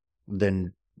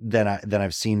than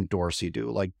I've seen Dorsey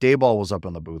do. Like Daboll was up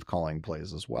in the booth calling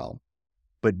plays as well.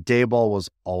 But Daboll was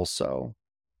also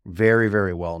very,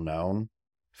 very well known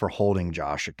for holding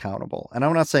Josh accountable. And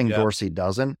I'm not saying Dorsey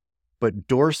doesn't, but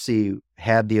Dorsey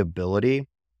had the ability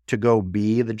to go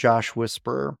be the Josh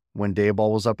whisperer when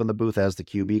Daboll was up in the booth as the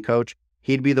QB coach.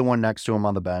 He'd be the one next to him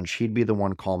on the bench. He'd be the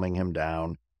one calming him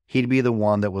down. He'd be the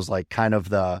one that was like kind of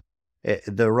the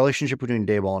relationship between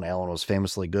Daboll and Allen was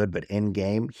famously good, but in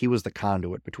game, he was the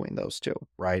conduit between those two,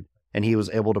 right? And he was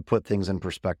able to put things in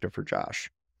perspective for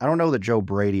Josh. I don't know that Joe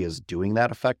Brady is doing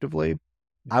that effectively.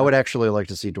 I would actually like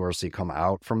to see Dorsey come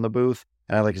out from the booth,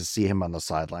 and I'd like to see him on the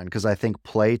sideline because I think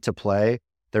play to play,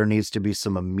 there needs to be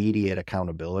some immediate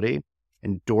accountability,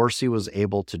 and Dorsey was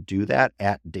able to do that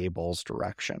at Daboll's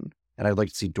direction, and I'd like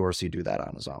to see Dorsey do that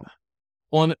on his own.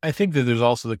 Well, and I think that there's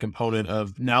also the component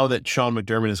of now that Sean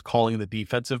McDermott is calling the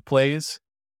defensive plays,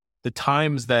 the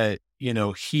times that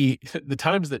Sean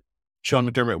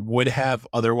McDermott would have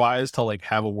otherwise to like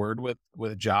have a word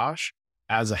with Josh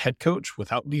as a head coach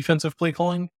without defensive play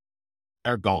calling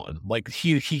are gone. Like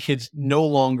he no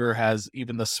longer has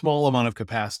even the small amount of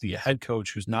capacity a head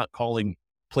coach who's not calling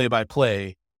play by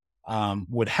play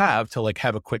would have to like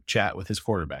have a quick chat with his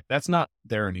quarterback. That's not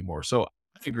there anymore. So I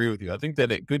agree with you. I think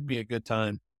that it could be a good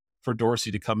time for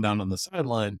Dorsey to come down on the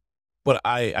sideline, but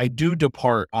I do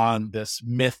depart on this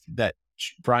myth that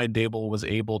Brian Daboll was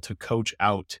able to coach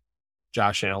out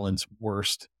Josh Allen's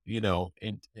worst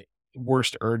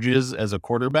urges as a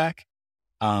quarterback.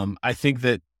 I think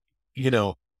that,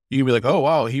 you can be like, oh,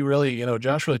 wow, he really,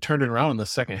 Josh really turned it around in the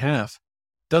second half.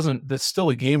 That's still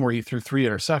a game where he threw 3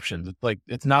 interceptions. It's like,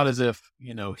 it's not as if,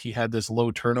 he had this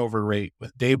low turnover rate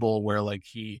with Dable where like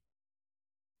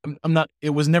it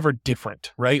was never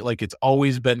different, right? Like it's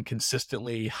always been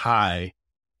consistently high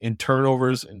in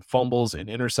turnovers and fumbles and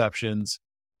interceptions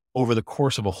over the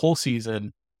course of a whole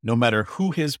season, no matter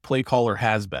who his play caller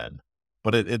has been.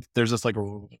 But there's this like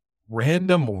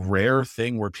random rare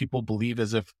thing where people believe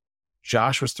as if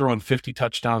Josh was throwing 50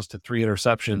 touchdowns to 3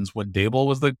 interceptions when Dable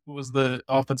was the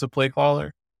offensive play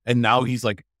caller. And now he's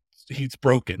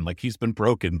broken, like he's been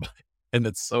broken. And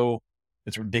it's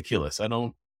ridiculous. I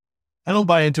don't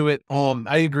buy into it.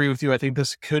 I agree with you. I think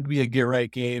this could be a get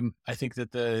right game. I think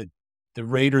that the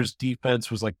Raiders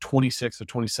defense was like 26th or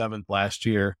 27th last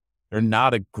year. They're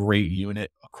not a great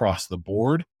unit across the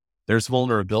board. There's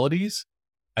vulnerabilities.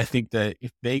 I think that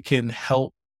if they can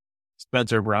help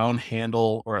Spencer Brown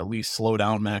handle or at least slow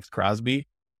down Max Crosby,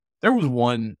 there was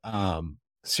one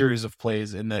series of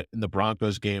plays in the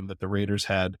Broncos game that the Raiders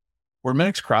had where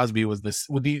Max Crosby was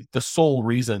the sole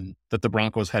reason that the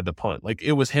Broncos had to punt. Like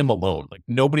it was him alone. Like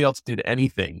nobody else did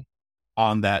anything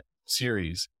on that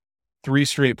series. 3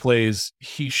 straight plays,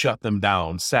 he shut them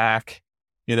down. Sack,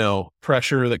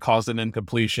 pressure that caused an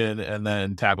incompletion, and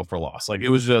then tackle for loss. Like it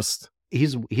was just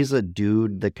he's a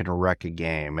dude that can wreck a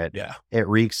game. It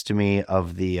reeks to me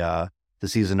of the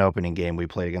season opening game we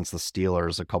played against the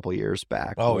Steelers a couple years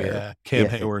back. Oh yeah, Cam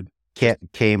Hayward. Cam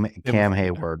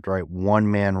Hayward, right?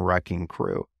 One man wrecking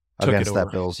crew against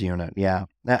that Bills unit. Yeah.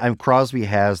 And Crosby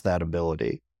has that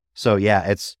ability. So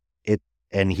yeah,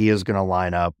 and he is going to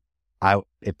line up.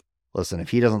 If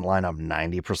he doesn't line up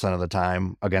 90% of the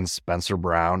time against Spencer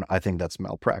Brown, I think that's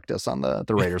malpractice on the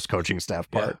Raiders coaching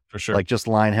staff part. Yeah, for sure. Like just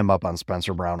line him up on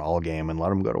Spencer Brown all game and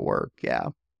let him go to work. Yeah.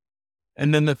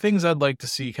 And then the things I'd like to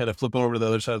see, kind of flipping over to the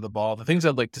other side of the ball, the things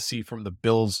I'd like to see from the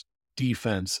Bills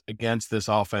defense against this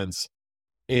offense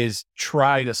is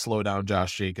try to slow down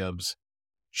Josh Jacobs.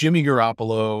 Jimmy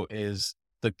Garoppolo is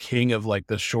the king of like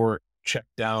the short check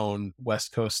down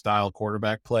West Coast style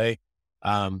quarterback play.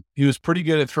 He was pretty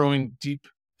good at throwing deep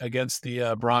against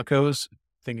the Broncos. I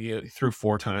think he threw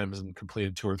 4 times and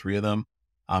completed 2 or 3 of them.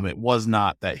 It was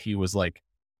not that he was like,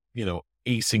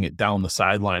 acing it down the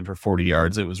sideline for 40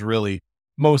 yards. It was really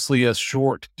mostly a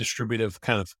short distributive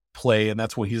kind of play. And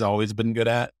that's what he's always been good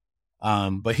at.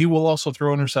 But he will also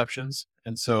throw interceptions.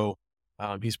 And so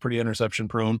he's pretty interception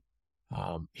prone.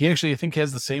 He actually, I think,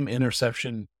 has the same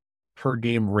interception per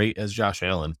game rate as Josh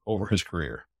Allen over his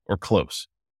career, or close.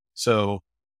 So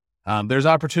there's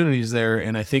opportunities there.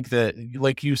 And I think that,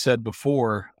 like you said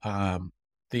before,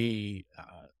 the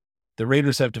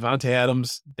Raiders have Devontae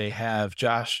Adams, they have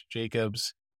Josh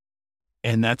Jacobs,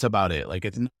 and that's about it. Like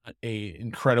it's not a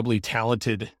incredibly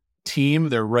talented team.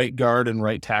 Their right guard and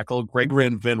right tackle, Greg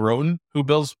Van Roten, who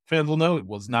Bills fans will know,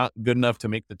 was not good enough to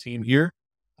make the team here.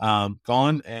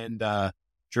 Gone. And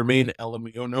Jermaine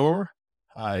Elamionor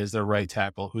is their right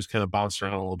tackle, who's kind of bounced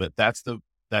around a little bit. That's the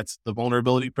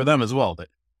vulnerability for them as well. That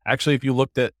actually, if you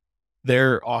looked at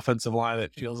their offensive line,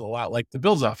 it feels a lot like the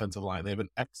Bills' offensive line. They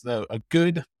have a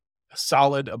good,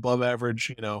 solid, above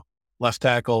average, left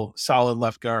tackle, solid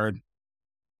left guard,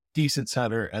 decent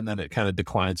center, and then it kind of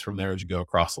declines from there as you go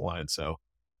across the line. So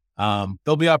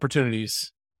there'll be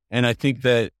opportunities, and I think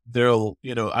that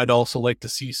I'd also like to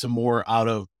see some more out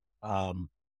of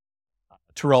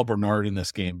Terrell Bernard in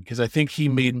this game, because I think he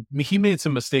made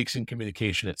some mistakes in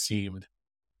communication, it seemed.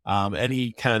 And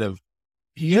he had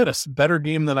a better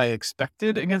game than I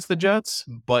expected against the Jets,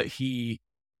 but he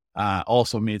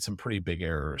also made some pretty big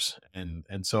errors. And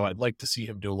so I'd like to see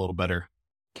him do a little better.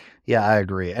 Yeah, I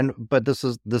agree. But this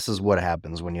is what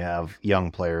happens when you have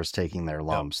young players taking their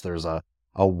lumps. Yep. There's a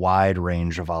wide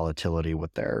range of volatility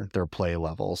with their play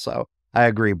level. So I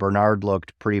agree. Bernard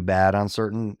looked pretty bad on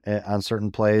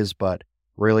certain plays, but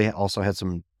really also had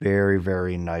some very,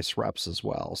 very nice reps as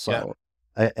well. So,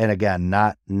 and again,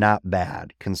 not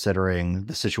bad considering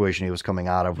the situation he was coming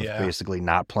out of with basically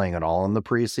not playing at all in the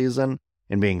preseason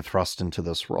and being thrust into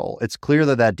this role. It's clear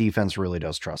that defense really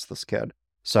does trust this kid.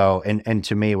 So, and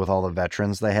to me, with all the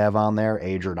veterans they have on there,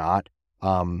 age or not,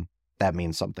 that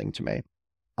means something to me.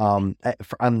 On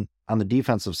the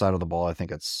defensive side of the ball, I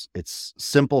think it's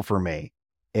simple for me.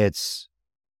 It's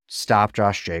stop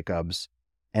Josh Jacobs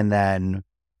and then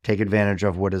take advantage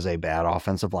of what is a bad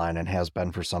offensive line and has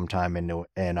been for some time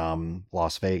in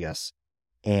Las Vegas,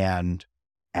 and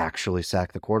actually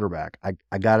sack the quarterback.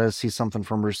 I got to see something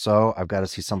from Rousseau. I've got to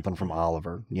see something from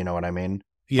Oliver. You know what I mean?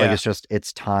 Yeah. Like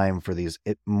it's time for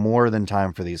more than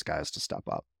time for these guys to step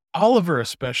up. Oliver,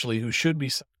 especially, who should be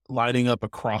lining up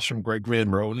across from Greg Van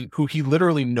Roten, who he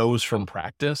literally knows from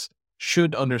practice,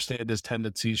 should understand his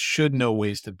tendencies, should know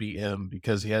ways to beat him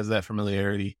because he has that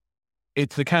familiarity.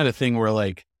 It's the kind of thing where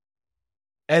like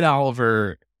Ed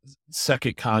Oliver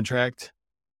second contract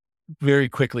very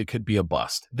quickly could be a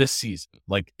bust this season.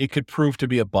 Like it could prove to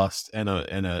be a bust and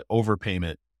a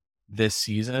overpayment this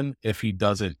season if he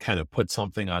doesn't kind of put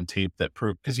something on tape that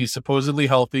prove, because he's supposedly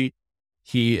healthy.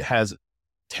 He has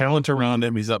talent around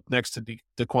him. He's up next to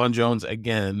DaQuan Jones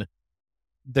again.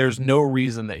 There's no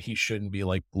reason that he shouldn't be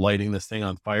like lighting this thing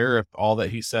on fire if all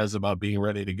that he says about being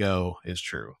ready to go is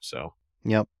true. So,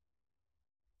 yep.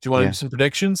 Do you want to do some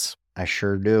predictions? I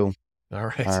sure do. All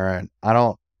right.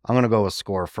 I'm going to go with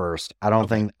score first. I don't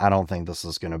think this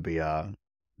is going to be a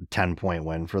 10-point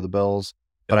win for the Bills,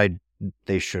 but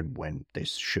they should win. They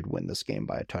should win this game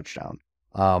by a touchdown.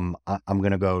 I'm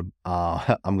going to go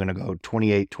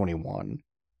 28-21.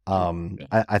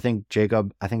 I think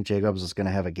Jacobs is going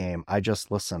to have a game. I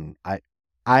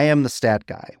am the stat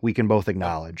guy. We can both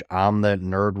acknowledge I'm the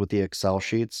nerd with the Excel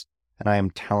sheets, and I am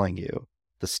telling you,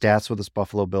 the stats with this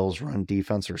Buffalo Bills run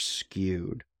defense are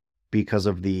skewed because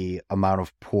of the amount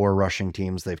of poor rushing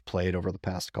teams they've played over the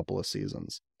past couple of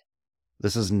seasons.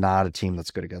 This is not a team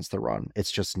that's good against the run.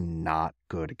 It's just not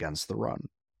good against the run.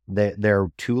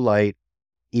 They're too light.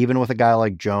 Even with a guy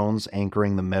like Jones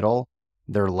anchoring the middle,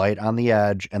 they're light on the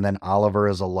edge, and then Oliver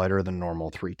is a lighter than normal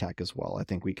 3-tech as well. I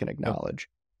think we can acknowledge.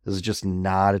 This is just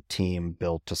not a team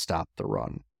built to stop the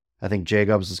run. I think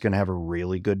Jacobs is going to have a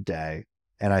really good day,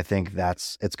 and I think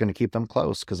it's going to keep them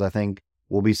close, because I think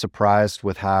we'll be surprised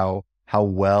with how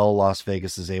well Las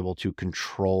Vegas is able to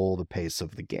control the pace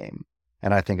of the game.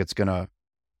 And I think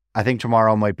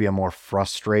tomorrow might be a more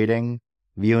frustrating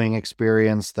viewing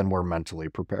experience than we're mentally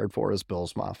prepared for as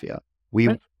Bills Mafia.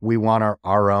 We want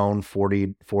our own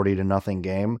 40-0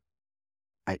 game.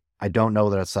 I don't know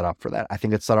that it's set up for that. I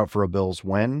think it's set up for a Bills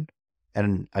win.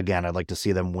 And again, I'd like to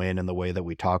see them win in the way that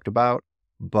we talked about,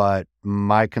 but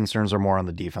my concerns are more on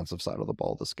the defensive side of the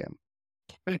ball this game.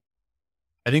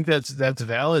 I think that's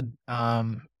valid.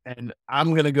 And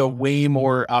I'm going to go way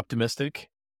more optimistic.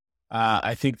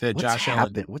 I think that Josh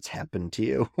Allen. What's happened to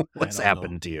you? What's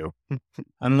happened to you?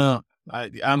 I don't know.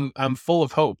 I'm full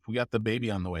of hope. We got the baby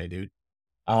on the way, dude.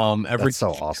 That's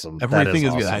so awesome. Everything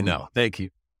is good. I know. Thank you.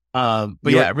 But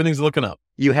yeah, everything's looking up.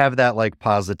 You have that like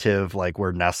positive, like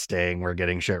we're nesting, we're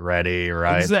getting shit ready,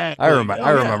 right? Exactly.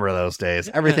 I remember those days.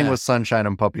 Everything was sunshine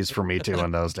and puppies for me too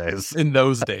in those days. In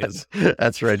those days.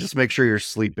 That's right. Just make sure you're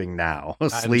sleeping now.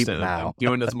 Sleep now. I'm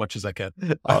doing as much as I can.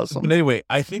 Awesome. But anyway,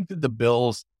 I think that the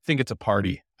Bills think it's a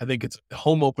party. I think it's a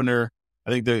home opener.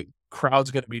 I think the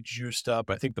crowd's going to be juiced up.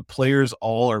 I think the players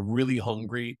all are really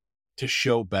hungry to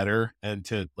show better and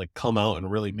to like come out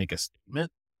and really make a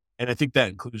statement. And I think that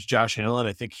includes Josh Allen.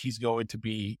 I think he's going to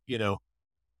be,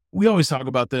 we always talk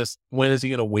about this. When is he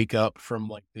going to wake up from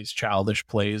like these childish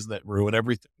plays that ruin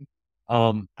everything?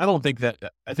 I don't think that,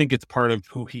 I think it's part of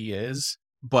who he is,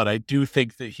 but I do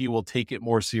think that he will take it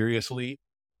more seriously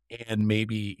and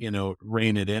maybe,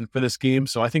 rein it in for this game.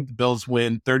 So I think the Bills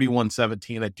win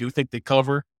 31-17. I do think they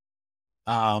cover.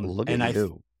 Look at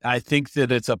you. I think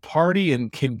that it's a party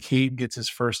and Kincaid gets his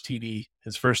first TD,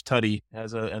 his first tutty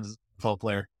as a NFL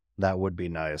player. That would be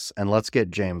nice. And let's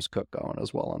get James Cook going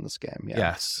as well on this game. Yeah.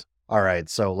 Yes. All right.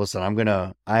 So listen,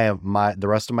 I have the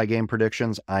rest of my game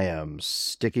predictions I am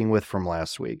sticking with from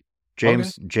last week.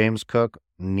 James Cook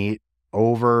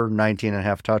over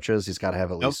 19.5 touches. He's got to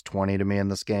have at least 20 to me in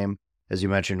this game. As you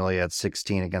mentioned, he had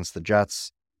 16 against the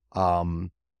Jets.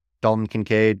 Dalton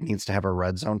Kincaid needs to have a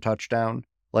red zone touchdown.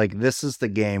 Like, this is the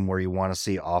game where you want to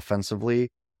see offensively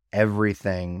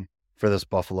everything for this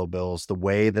Buffalo Bills, the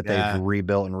way that they've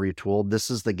rebuilt and retooled. This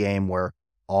is the game where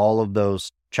all of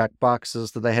those check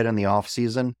boxes that they had in the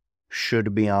offseason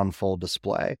should be on full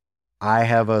display. I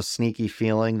have a sneaky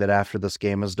feeling that after this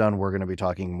game is done, we're going to be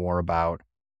talking more about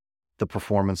the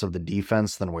performance of the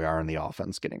defense than we are in the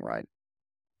offense getting right.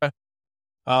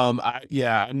 I'm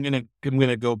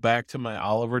gonna go back to my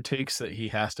Oliver takes that he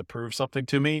has to prove something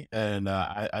to me, and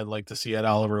I'd like to see Ed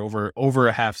Oliver over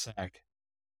a half sack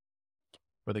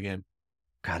for the game.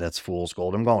 God, that's fool's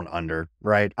gold. I'm going under,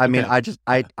 right? I mean,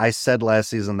 I said last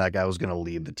season that guy was going to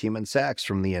lead the team in sacks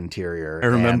from the interior. I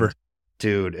remember, and,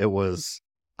 dude. It was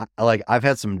like I've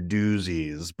had some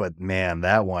doozies, but man,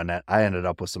 that one I ended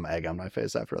up with some egg on my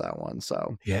face after that one.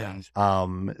 So yeah.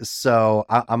 So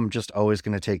I'm just always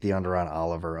going to take the under on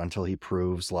Oliver until he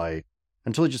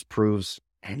just proves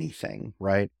anything,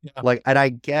 right? Yeah. Like, and I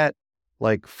get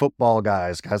like football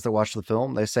guys that watch the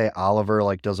film, they say Oliver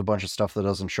like does a bunch of stuff that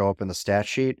doesn't show up in the stat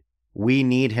sheet. we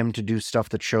need him to do stuff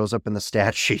that shows up in the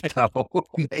stat sheet, though.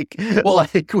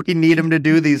 like we need him to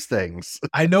do these things.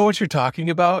 I know what you're talking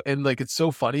about. And like, it's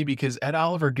so funny because Ed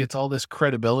Oliver gets all this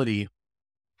credibility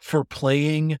for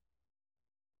playing.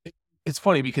 It's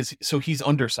funny because he's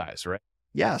undersized, right?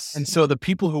 Yes. And so the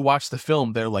people who watch the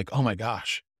film, they're like, oh my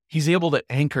gosh, he's able to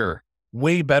anchor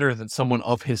way better than someone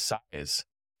of his size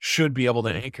should be able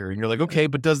to anchor. And you're like, okay,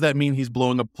 but does that mean he's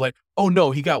blowing up play? Oh no,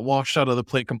 he got washed out of the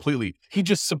plate completely. He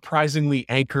just surprisingly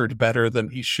anchored better than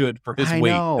he should for his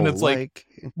weight. And it's like,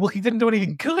 well, he didn't do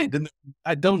anything good. And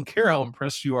I don't care how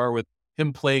impressed you are with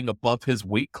him playing above his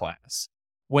weight class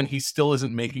when he still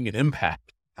isn't making an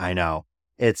impact. I know.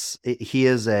 He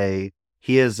is a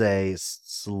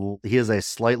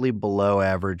slightly below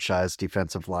average size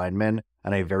defensive lineman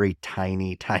and a very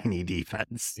tiny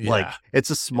defense. Yeah. Like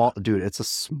it's a small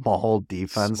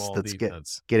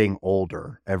defense getting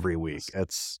older every week.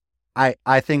 I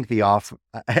think that's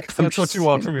what you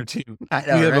want from your team. I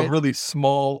know, we have a really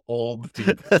small old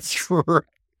team. That's right.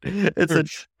 It's a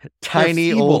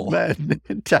tiny old men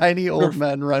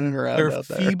running around they're out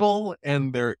there. Feeble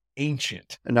and they're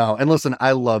ancient. No, and listen,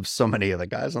 I love so many of the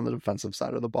guys on the defensive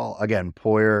side of the ball. Again,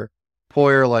 Poyer,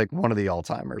 like one of the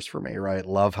all-timers for me, right?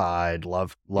 Love Hyde,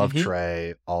 love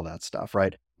Trey, all that stuff,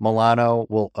 right? Milano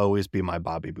will always be my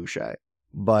Bobby Boucher.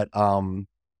 But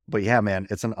yeah, man,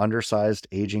 it's an undersized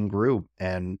aging group.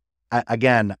 And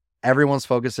again, everyone's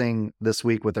focusing this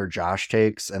week with their Josh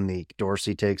takes and the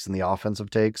Dorsey takes and the offensive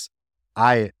takes.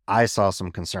 I saw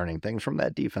some concerning things from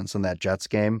that defense in that Jets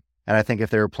game. And I think if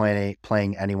they were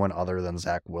playing anyone other than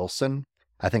Zach Wilson,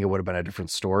 I think it would have been a different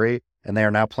story. And they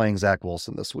are now playing Zach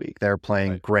Wilson this week. They're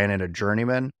playing, granted, a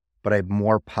journeyman, but a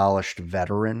more polished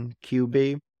veteran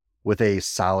QB with a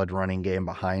solid running game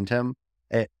behind him.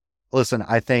 Listen,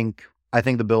 I think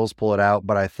the Bills pull it out,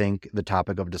 but I think the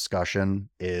topic of discussion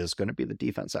is going to be the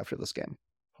defense after this game.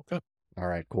 Okay. All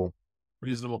right, cool.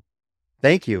 Reasonable.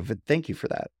 Thank you for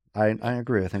that. I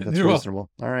agree. I think that's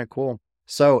reasonable. All right, cool.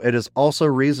 So it is also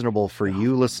reasonable for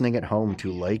you listening at home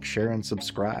to like, share, and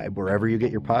subscribe wherever you get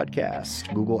your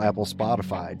podcasts, Google, Apple,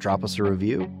 Spotify. Drop us a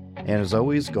review. And as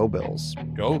always, go Bills.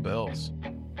 Go Bills.